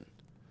legit.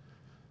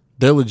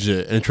 They're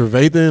legit. And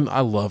Trevathan,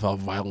 I love how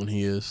violent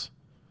he is.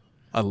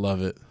 I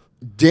love it.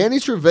 Danny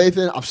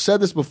Trevathan, I've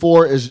said this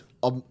before, is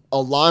a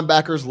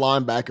linebacker's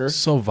linebacker.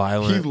 So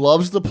violent. He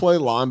loves to play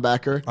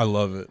linebacker. I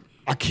love it.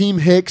 Akeem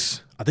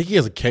Hicks. I think he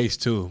has a case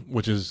too,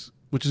 which is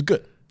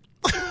good.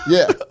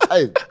 Yeah.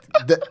 Hey,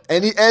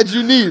 any edge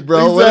you need,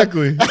 bro.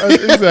 Exactly.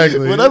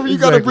 Exactly. Whatever you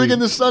got to bring in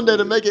this Sunday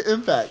to make an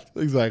impact.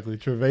 Exactly.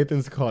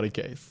 Trevathan's caught a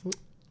case.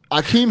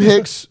 Akeem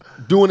Hicks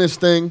doing his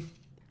thing.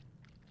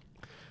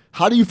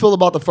 How do you feel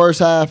about the first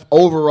half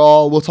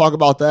overall? We'll talk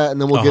about that,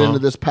 and then we'll get into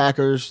this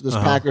Packers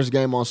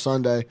game on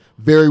Sunday.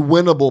 Very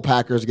winnable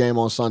Packers game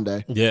on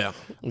Sunday. Yeah.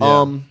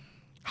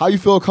 How you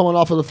feel coming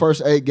off of the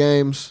first 8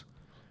 games?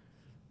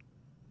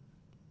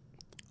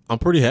 I'm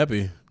pretty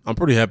happy. I'm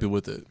pretty happy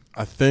with it.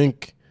 I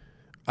think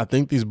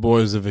these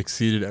boys have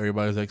exceeded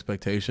everybody's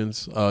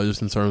expectations,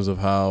 just in terms of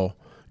how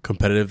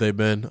competitive they've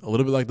been. A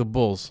little bit like the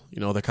Bulls.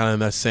 You know, they're kind of in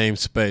that same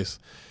space.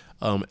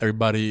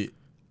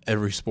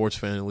 Every sports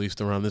fan, at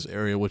least around this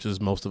area, which is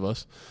most of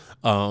us,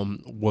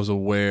 was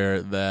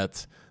aware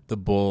that the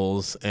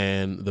Bulls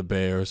and the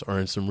Bears are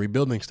in some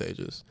rebuilding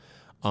stages.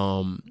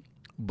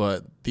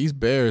 But these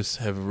Bears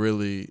have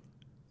really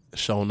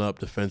shown up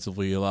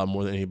defensively a lot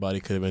more than anybody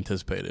could have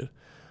anticipated.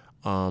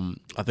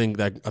 I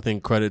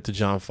think credit to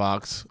John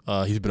Fox.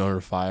 He's been under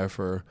fire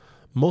for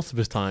most of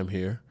his time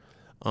here,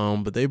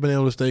 but they've been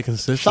able to stay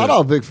consistent. Shout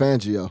out Vic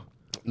Fangio.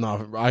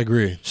 No, I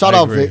agree. Shout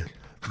out Vic.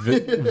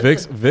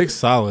 Vic's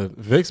solid.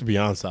 Vic's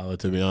beyond solid,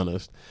 to be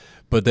honest.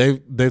 But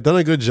they've done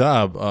a good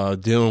job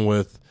dealing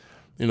with,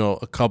 you know,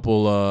 a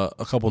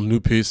couple new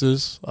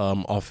pieces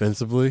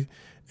offensively,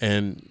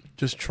 and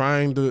just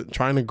trying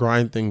to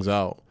grind things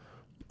out.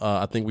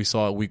 I think we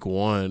saw it week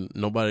 1.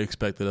 Nobody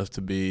expected us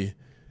to be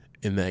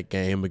in that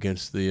game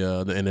against the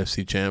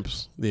NFC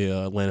champs, the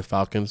Atlanta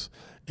Falcons,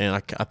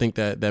 and I think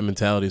that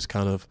mentality is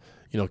kind of,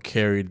 you know,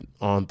 carried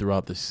on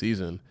throughout the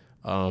season.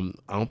 I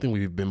don't think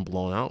we've been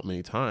blown out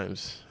many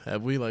times,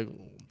 have we? Like,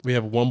 we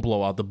have one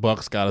blowout. The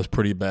Bucks got us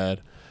pretty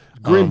bad.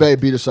 Green Bay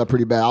beat us up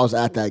pretty bad. I was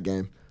at that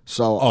game.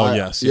 So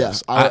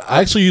yes.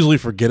 I actually usually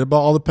forget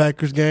about all the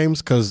Packers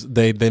games because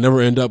they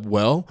never end up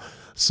well.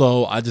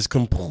 So I just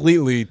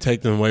completely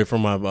take them away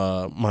from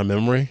my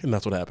memory, and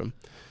that's what happened.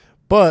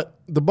 But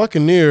the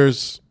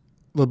Buccaneers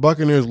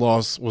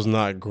loss was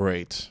not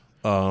great.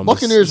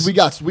 Buccaneers, we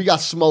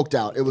got smoked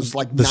out. It was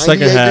like the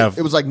second half.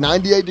 It was like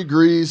 98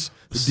 degrees.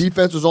 The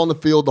defense was on the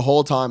field the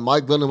whole time.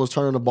 Mike Glennon was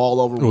turning the ball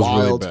over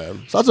wild. Really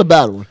bad. So that's a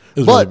bad one.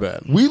 It was really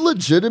bad. We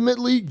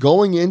legitimately,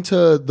 going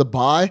into the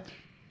bye,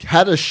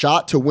 had a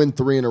shot to win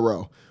 3 in a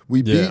row.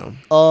 We beat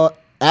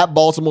at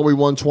Baltimore. We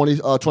won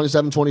 27-24,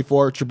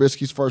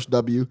 Trubisky's first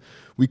W.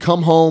 We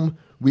come home.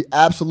 We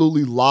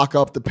absolutely lock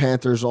up the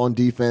Panthers on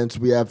defense.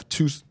 We have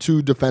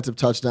two defensive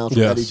touchdowns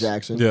from Eddie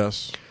Jackson.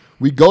 Yes.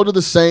 We go to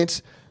the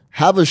Saints,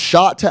 have a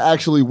shot to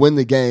actually win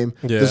the game.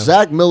 Yeah. The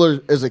Zach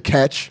Miller is a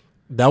catch.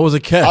 That was a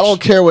catch. I don't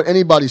care what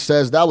anybody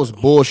says. That was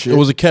bullshit. It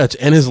was a catch.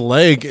 And his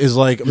leg is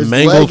like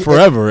mangled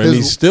forever. And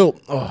he's still...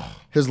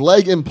 His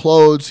leg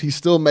implodes. He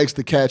still makes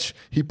the catch.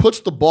 He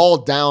puts the ball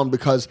down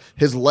because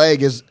his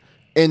leg is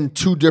in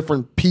 2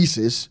 different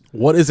pieces.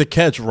 What is a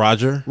catch,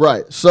 Roger?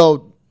 Right.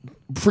 So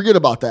forget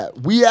about that.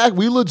 We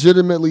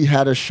legitimately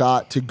had a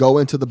shot to go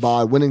into the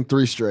bye, winning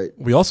 3 straight.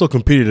 We also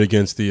competed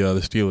against the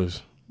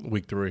Steelers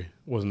week 3.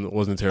 Wasn't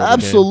a terrible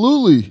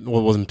Absolutely. game.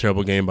 Well, it wasn't a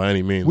terrible game by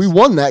any means. We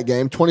won that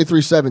game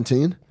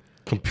 23-17.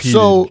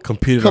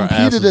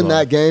 Competed in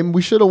that game.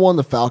 We should have won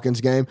the Falcons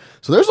game.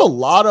 So there's a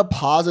lot of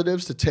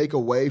positives to take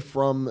away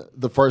from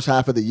the first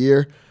half of the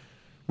year.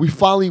 We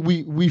finally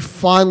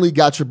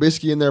got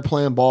Trubisky in there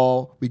playing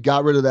ball. We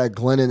got rid of that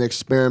Glennon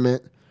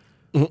experiment.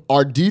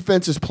 Our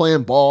defense is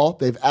playing ball.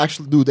 They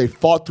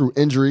fought through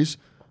injuries.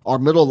 Our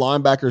middle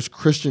linebackers,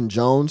 Christian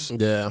Jones,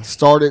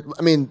 started.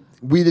 I mean,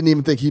 we didn't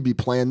even think he'd be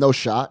playing. No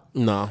shot.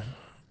 No.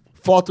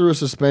 Fought through a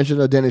suspension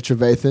of Danny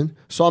Trevathan.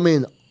 So, I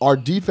mean, our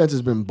defense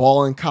has been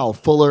balling. Kyle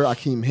Fuller,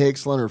 Akeem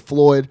Hicks, Leonard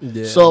Floyd.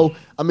 Yeah. So,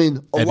 I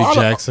mean, Eddie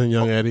Jackson,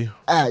 young Eddie.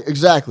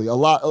 Exactly. A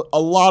lot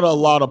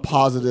of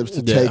positives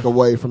to take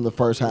away from the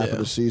first half of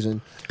the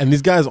season. And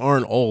these guys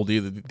aren't old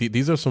either.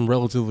 These are some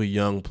relatively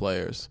young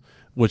players,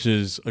 which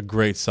is a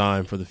great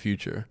sign for the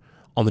future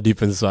on the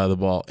defensive side of the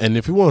ball. And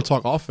if we want to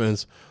talk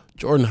offense,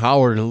 Jordan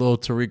Howard and little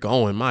Tariq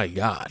Owen, my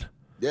God.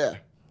 Yeah.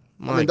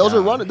 Those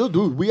are running.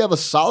 Dude, we have a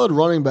solid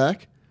running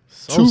back.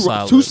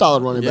 Two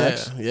solid running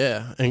backs.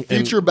 Yeah.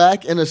 Feature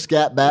back and a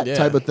scat back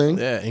type of thing.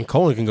 Yeah, and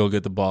Cohen can go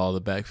get the ball out of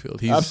the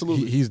backfield.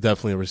 Absolutely. He's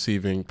definitely a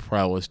receiving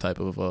prowess type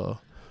of,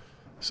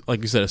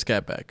 like you said, a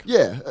scat back.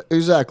 Yeah,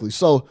 exactly.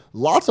 So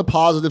lots of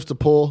positives to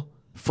pull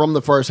from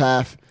the first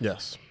half.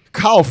 Yes.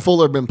 Kyle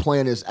Fuller been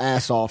playing his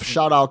ass off.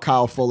 Shout out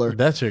Kyle Fuller.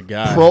 That's your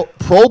guy.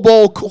 Pro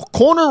Bowl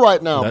corner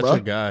right now, bro. That's your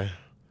guy.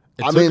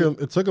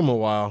 It took him a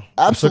while.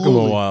 Absolutely. It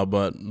took him a while,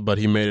 but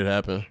he made it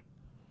happen.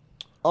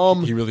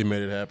 He really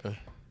made it happen.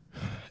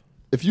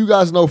 If you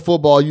guys know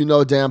football, you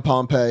know Dan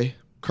Pompei,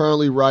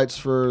 currently writes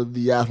for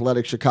The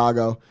Athletic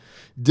Chicago,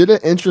 did an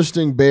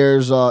interesting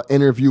Bears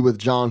interview with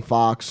John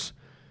Fox.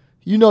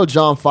 You know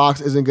John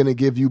Fox isn't going to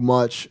give you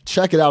much.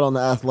 Check it out on The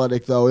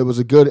Athletic, though. It was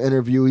a good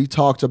interview. He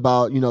talked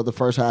about, the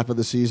first half of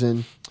the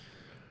season,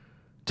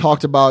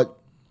 talked about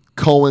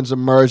Cohen's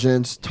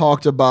emergence,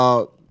 talked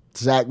about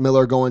Zach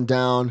Miller going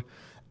down,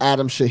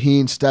 Adam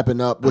Shaheen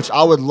stepping up, which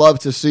I would love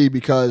to see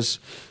because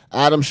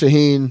Adam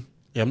Shaheen...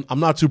 Yeah, I'm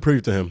not too privy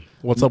to him.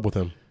 What's up with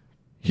him?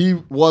 He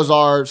was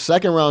our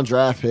second-round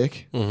draft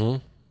pick.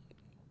 Mm-hmm.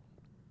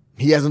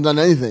 He hasn't done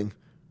anything.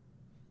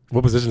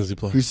 What position does he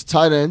play? He's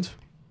tight end.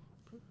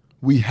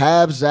 We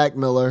have Zach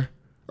Miller,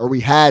 or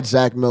we had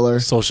Zach Miller.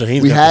 So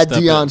Shaheen's we had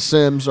Deion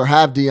Sims, or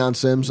have Deion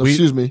Sims.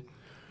 Excuse me.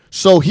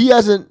 So he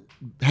hasn't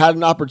had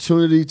an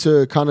opportunity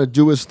to kind of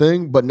do his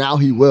thing, but now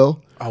he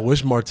will. I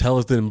wish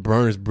Martellus didn't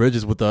burn his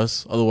bridges with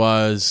us.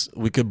 Otherwise,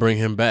 we could bring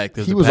him back.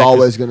 He was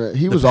always gonna.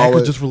 He was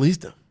always just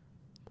released him.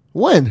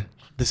 When?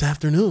 This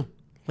afternoon.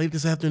 Late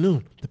this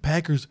afternoon. The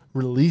Packers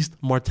released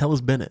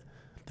Martellus Bennett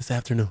this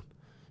afternoon.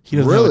 He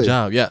doesn't have a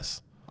job.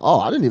 Yes. Oh,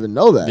 I didn't even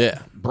know that.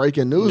 Yeah.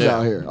 Breaking news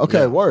out here.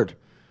 Okay, word.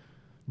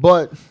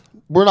 But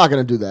we're not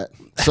going to do that.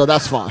 So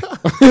that's fine.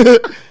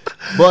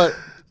 But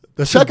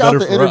check out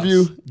the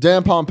interview.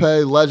 Dan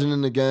Pompei, legend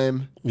in the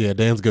game. Yeah,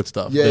 Dan's good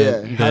stuff.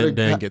 Yeah,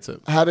 Dan gets it.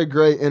 Had a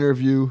great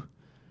interview.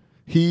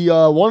 He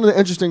one of the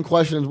interesting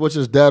questions, which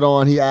is dead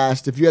on, he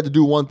asked, if you had to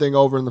do one thing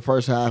over in the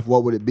first half,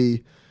 what would it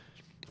be?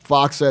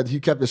 Fox said he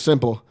kept it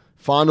simple.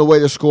 Find a way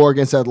to score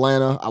against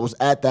Atlanta. I was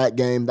at that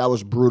game. That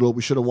was brutal.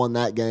 We should have won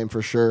that game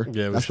for sure.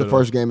 Yeah, that's the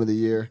first game of the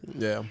year.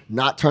 Yeah.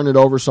 Not turn it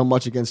over so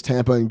much against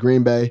Tampa and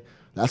Green Bay.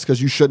 That's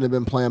because you shouldn't have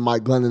been playing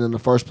Mike Glennon in the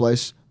first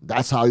place.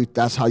 That's how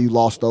you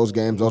lost those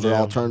games. Those are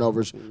all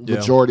turnovers.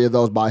 Majority of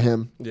those by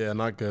him. Yeah,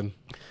 not good.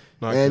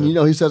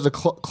 He says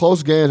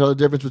close games are the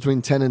difference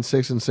between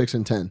 10-6 and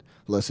 6-10.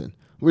 Listen,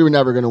 we were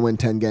never going to win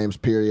 10 games,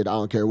 period. I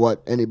don't care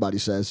what anybody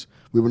says.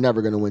 We were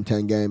never going to win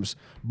 10 games.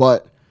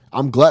 But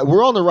I'm glad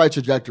we're on the right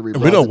trajectory,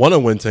 bro. We don't want to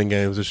win 10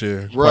 games this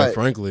year, quite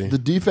frankly. The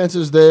defense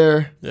is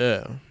there.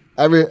 Yeah.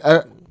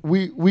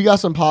 We got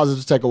some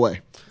positives to take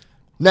away.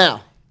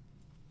 Now,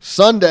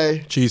 Sunday.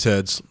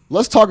 Cheeseheads.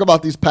 Let's talk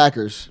about these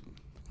Packers.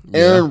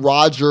 Aaron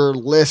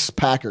Rodgers-less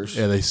Packers.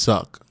 Yeah, they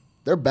suck.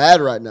 They're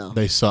bad right now.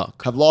 They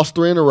suck. Have lost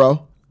 3 in a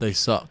row. They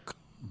suck.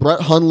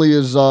 Brett Hundley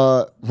is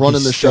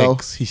running the show.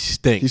 He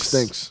stinks. He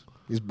stinks.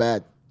 He's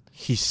bad.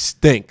 He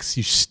stinks.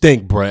 You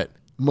stink, Brett.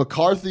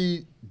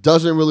 McCarthy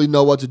doesn't really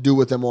know what to do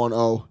with him on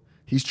O.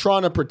 He's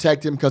trying to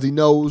protect him because he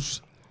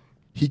knows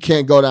he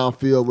can't go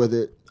downfield with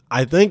it.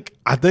 I think.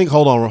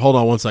 Hold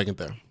on 1 second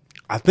there.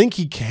 I think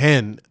he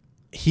can.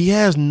 He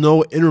has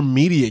no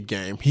intermediate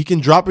game. He can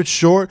drop it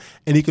short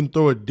and he can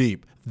throw it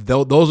deep.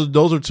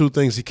 Those are 2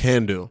 things he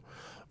can do.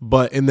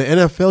 But in the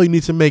NFL, you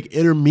need to make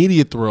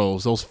intermediate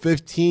throws, those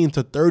 15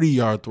 to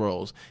 30-yard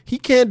throws. He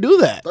can't do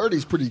that. 30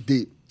 is pretty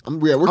deep.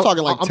 We're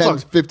talking like 10,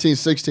 15,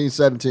 16,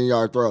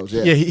 17-yard throws.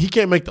 Yeah, he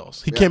can't make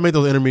those. He can't make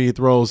those intermediate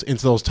throws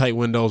into those tight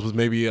windows with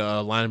maybe a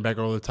linebacker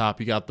over the top.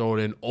 You got to throw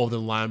it in over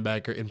the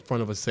linebacker in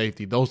front of a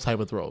safety. Those type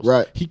of throws.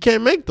 Right. He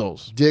can't make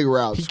those. Dig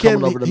routes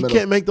coming over the middle. He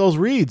can't make those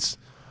reads.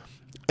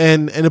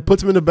 And it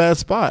puts him in a bad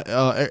spot.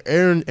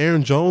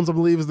 Aaron Jones, I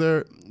believe, is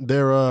their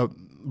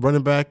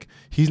running back.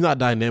 He's not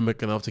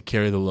dynamic enough to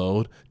carry the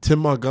load. Ty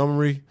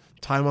Montgomery,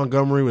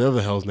 whatever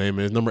the hell his name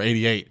is, number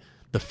 88,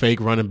 the fake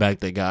running back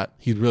they got.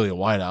 He's really a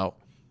wideout.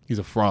 He's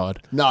a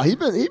fraud. No, he's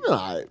been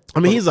all right. I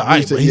mean, he's all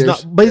right, but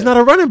he's not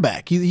a running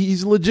back.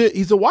 He's legit.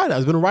 He's a wideout.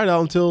 He's been a wideout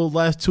until the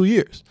last 2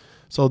 years.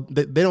 So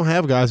they don't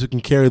have guys who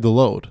can carry the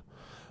load.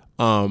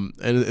 And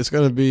it's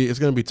gonna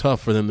be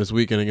tough for them this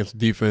weekend against a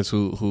defense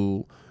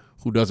who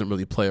doesn't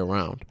really play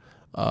around.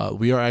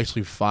 We are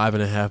actually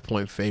 5.5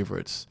 point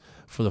favorites.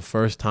 For the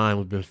first time,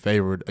 we've been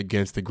favored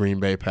against the Green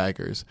Bay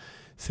Packers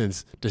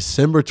since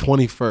December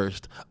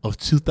 21st of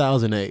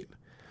 2008.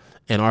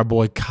 And our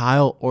boy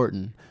Kyle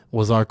Orton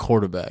was our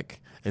quarterback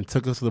and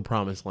took us to the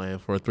promised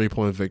land for a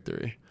 3-point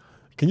victory.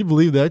 Can you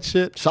believe that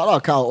shit? Shout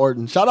out Kyle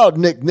Orton. Shout out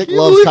Nick. Nick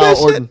loves Kyle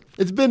Orton.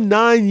 It's been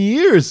 9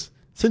 years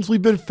since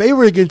we've been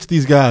favored against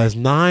these guys.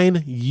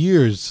 9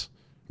 years.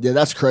 Yeah,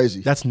 that's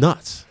crazy. That's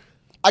nuts.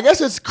 I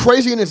guess it's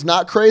crazy and it's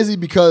not crazy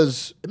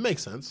because It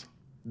makes sense.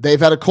 they've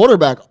had a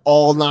quarterback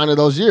all 9 of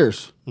those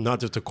years. Not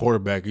just a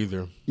quarterback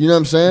either. You know what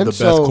I'm saying? The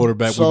best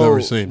quarterback we've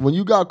ever seen. When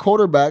you got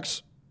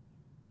quarterbacks,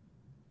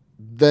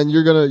 then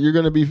you're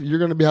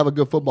gonna have a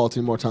good football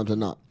team more times than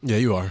not. Yeah,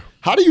 you are.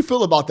 How do you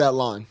feel about that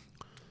line?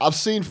 I've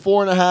seen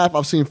 4.5.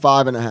 I've seen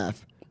 5.5.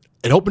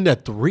 It opened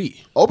at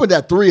 3. Opened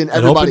at 3, and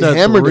everybody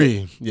hammered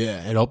it.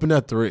 Yeah, it opened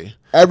at 3.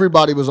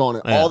 Everybody was on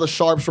it. Yeah. All the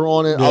sharps were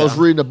on it. Yeah. I was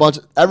reading a bunch.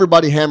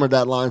 Everybody hammered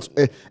that line.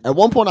 At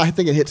one point, I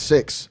think it hit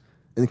 6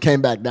 and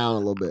came back down a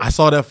little bit. I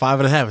saw that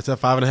 5.5. It's at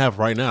 5.5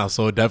 right now,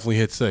 so it definitely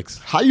hit 6.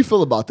 How you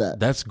feel about that?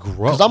 That's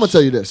gross. Because I'm gonna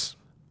tell you this: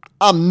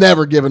 I'm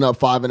never giving up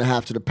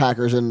 5.5 to the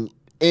Packers in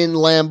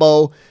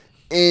Lambeau,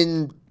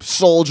 in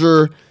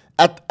Soldier,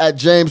 at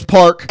James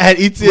Park, at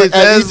ETHS.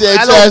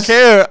 I don't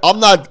care.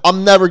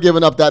 I'm never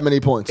giving up that many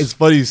points. It's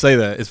funny you say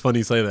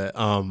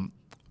that.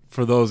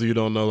 For those of you who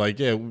don't know, like,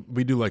 yeah,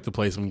 we do like to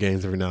play some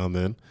games every now and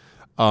then.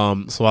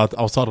 So I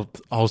was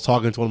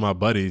talking to one of my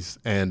buddies,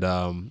 and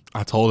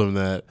I told him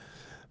that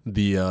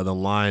the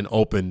line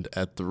opened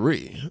at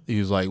 3. He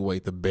was like,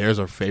 "Wait, the Bears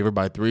are favored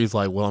by 3?" He's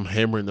like, "Well, I'm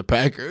hammering the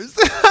Packers."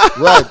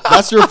 Right,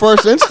 that's your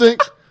first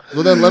instinct.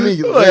 Well, then let me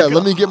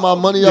get my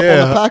money up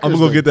on the Packers. I'm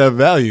gonna go get that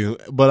value.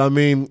 But I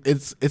mean,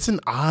 it's an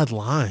odd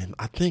line.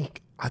 I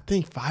think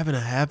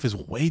 5.5 is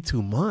way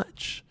too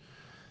much.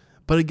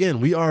 But again,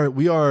 we are a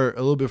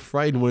little bit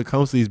frightened when it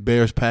comes to these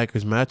Bears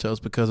Packers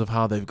matchups because of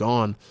how they've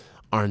gone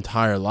our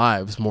entire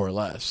lives, more or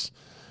less.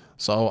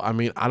 So I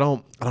mean, I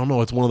don't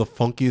know. It's one of the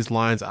funkiest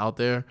lines out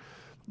there.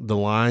 The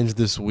lines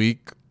this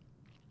week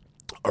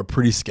are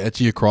pretty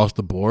sketchy across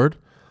the board.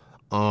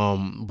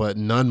 But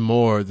none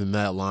more than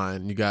that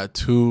line. You got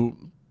 2,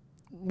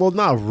 well,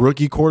 not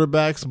rookie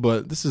quarterbacks,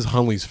 but this is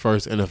Hundley's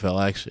first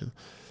NFL action.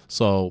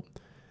 So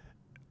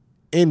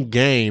in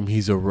game,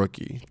 he's a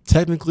rookie.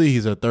 Technically,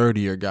 he's a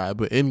third-year guy,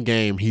 but in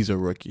game, he's a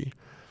rookie.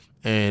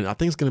 And I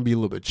think it's going to be a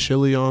little bit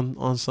chilly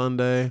on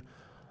Sunday.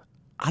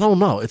 I don't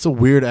know. It's a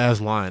weird ass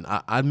line.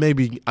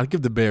 I'd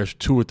give the Bears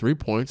 2 or 3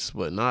 points,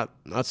 but not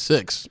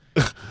 6.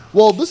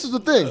 Well, this is the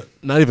thing.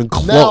 Not even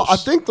close. Now, I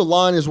think the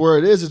line is where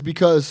it is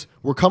because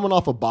we're coming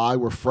off a bye,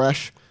 we're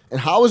fresh, and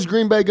how is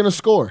Green Bay going to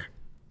score?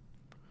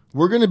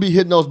 We're going to be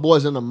hitting those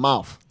boys in the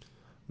mouth.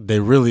 Are they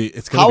going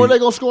to score any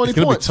points? It's going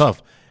to be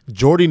tough.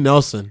 Jordy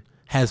Nelson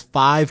has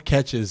 5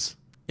 catches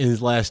in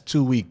his last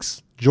 2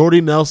 weeks.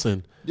 Jordy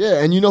Nelson.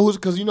 Yeah, and you know who's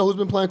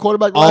been playing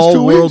quarterback the last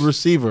 2 weeks? All-world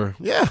receiver.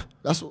 Yeah.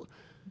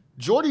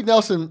 Jordy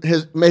Nelson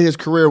has made his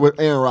career with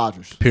Aaron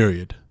Rodgers.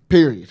 Period.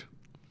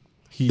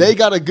 They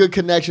got a good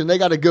connection. They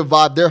got a good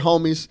vibe. They're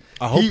homies.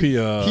 I hope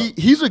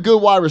he's a good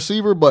wide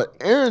receiver, but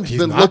Aaron's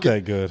been looking.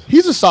 That good.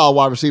 He's a solid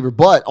wide receiver,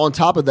 but on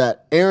top of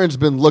that, Aaron's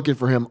been looking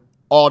for him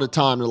all the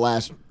time the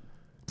last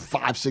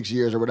 5-6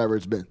 years or whatever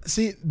it's been.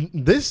 See,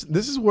 this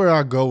is where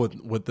I go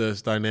with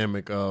this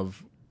dynamic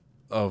of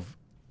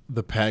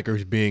the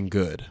Packers being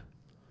good.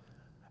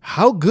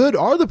 How good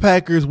are the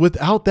Packers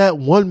without that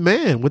one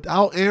man,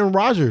 without Aaron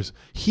Rodgers?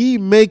 He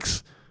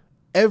makes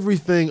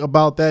everything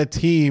about that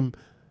team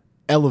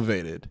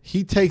elevated.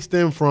 He takes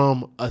them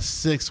from a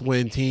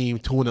 6-win team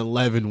to an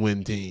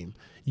 11-win team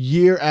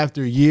year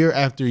after year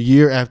after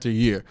year after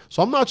year.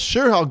 So I'm not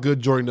sure how good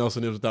Jordy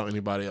Nelson is without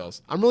anybody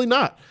else. I'm really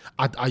not.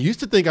 I used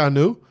to think I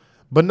knew,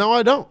 but now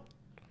I don't.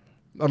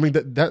 I mean,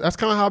 that's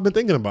kind of how I've been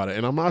thinking about it,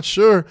 and I'm not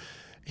sure.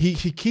 He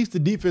keeps the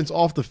defense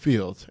off the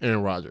field,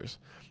 Aaron Rodgers.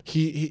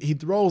 He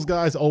throws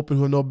guys open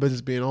who have no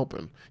business being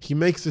open. He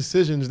makes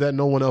decisions that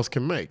no one else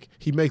can make.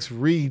 He makes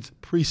reads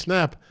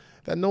pre-snap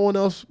that no one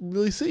else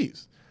really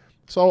sees.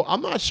 So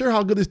I'm not sure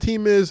how good his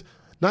team is,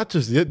 not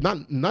just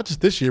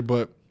this year,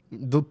 but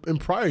in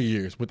prior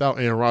years without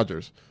Aaron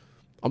Rodgers.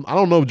 I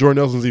don't know if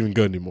Jordan Nelson's even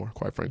good anymore,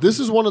 quite frankly. This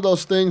is one of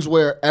those things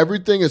where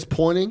everything is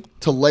pointing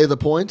to lay the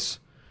points,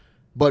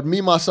 but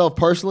me myself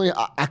personally,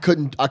 I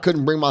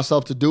couldn't bring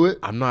myself to do it.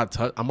 I might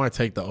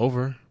take the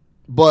over,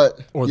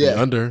 or the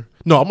under.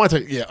 No, I might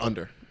take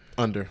under.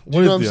 Do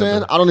you know what I'm saying?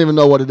 Under? I don't even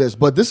know what it is,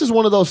 but this is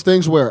one of those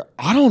things where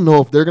I don't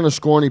know if they're going to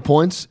score any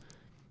points,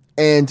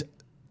 and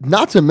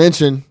not to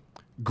mention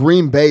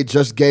Green Bay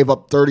just gave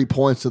up 30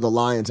 points to the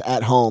Lions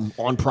at home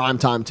on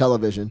primetime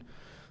television.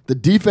 The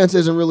defense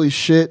isn't really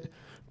shit.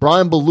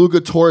 Brian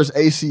Beluga tore his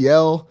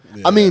ACL.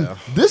 Yeah. I mean,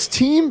 this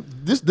team,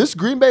 this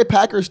Green Bay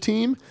Packers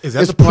team is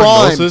the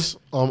prognosis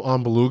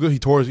on Beluga? He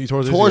tore his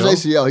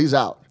ACL. He's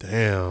out.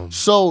 Damn.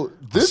 So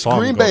this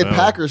Green Bay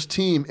Packers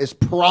team is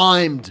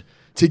primed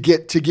to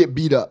get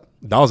beat up.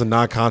 That was a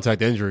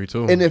non-contact injury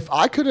too. And if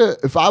I could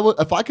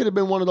have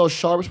been one of those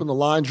sharps when the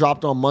line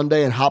dropped on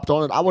Monday and hopped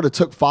on it, I would have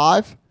took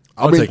 5.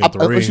 I would have taken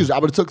 3. I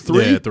would have took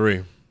 3. Yeah,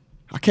 3.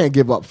 I can't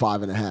give up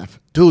 5.5.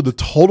 Dude, the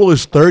total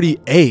is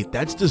 38.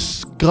 That's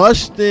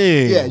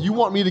disgusting. Yeah, you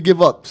want me to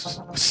give up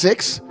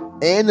 6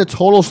 and the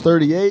total's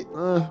 38?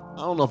 I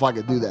don't know if I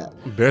could do that.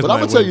 Bears but I'm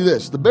might gonna tell win. you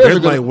this: the Bears Bears are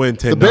gonna might win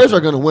 10-0. The Bears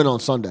are gonna win on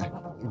Sunday.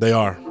 They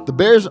are. The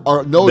Bears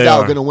are no They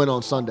doubt are. gonna win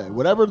on Sunday.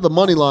 Whatever the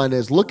money line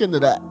is, look into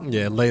that.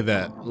 Yeah, lay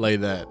that.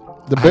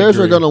 The Bears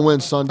are agree. gonna win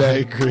I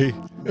Sunday. agree.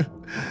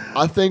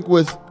 I think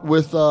with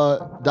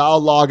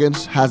Dial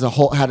Loggins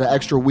had an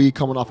extra week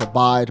coming off a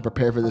bye to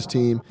prepare for this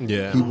team.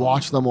 Yeah. He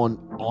watched them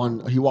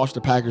he watched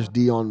the Packers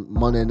D on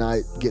Monday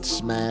night get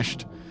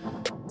smashed.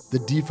 The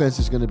defense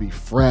is going to be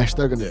fresh.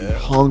 They're going to be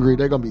hungry.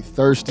 They're going to be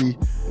thirsty.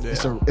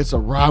 Yeah. It's a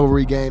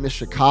rivalry game. It's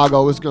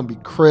Chicago. It's going to be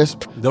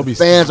crisp.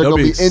 Fans are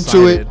going to be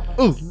into it.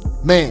 Ooh.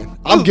 Man,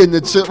 I'm getting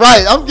the chills.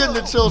 Right, I'm getting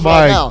the chills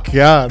My right now.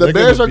 God, the they're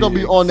Bears gonna are going to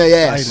be be on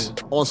their ass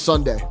excited. on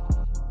Sunday.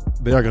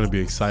 They are going to be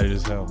excited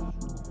as hell.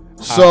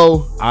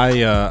 So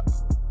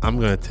I'm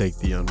going to take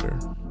the under.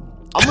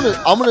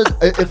 I'm gonna.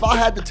 If I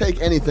had to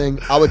take anything,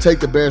 I would take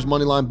the Bears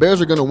money line.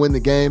 Bears are gonna win the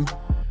game.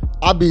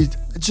 I'd be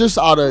just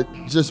out of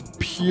just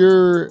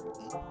pure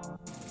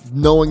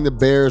knowing the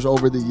Bears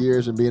over the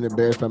years and being a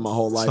Bears fan my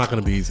whole It's life. not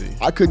going to be easy.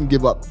 I couldn't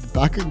give up.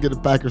 I couldn't get the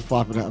Packers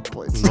 5.5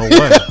 points. No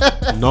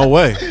way. No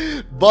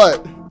way.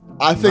 But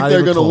I think Not they're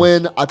even gonna close.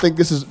 win. I think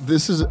this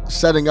is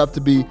setting up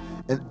to be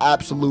an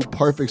absolute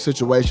perfect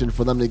situation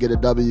for them to get a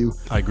W.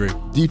 I agree.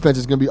 Defense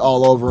is gonna be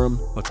all over them.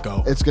 Let's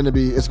go. It's gonna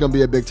be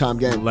a big time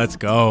game. Let's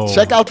go.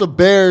 Check out the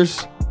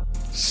Bears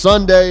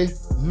Sunday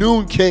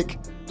noon kick.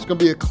 It's gonna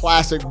be a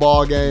classic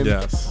ball game.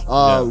 Yes.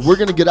 We're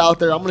gonna get out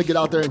there. I'm gonna get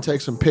out there and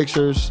take some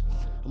pictures.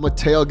 I'm gonna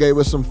tailgate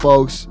with some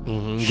folks. Get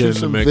in Shoot the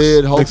some mix.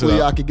 vid. Mix it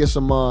Hopefully, up. I could get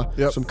some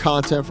Yep. some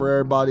content for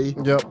everybody.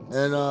 Yep.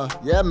 And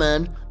yeah,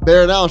 man,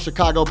 bear down,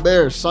 Chicago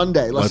Bears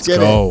Sunday. Let's get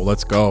it.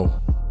 Let's go.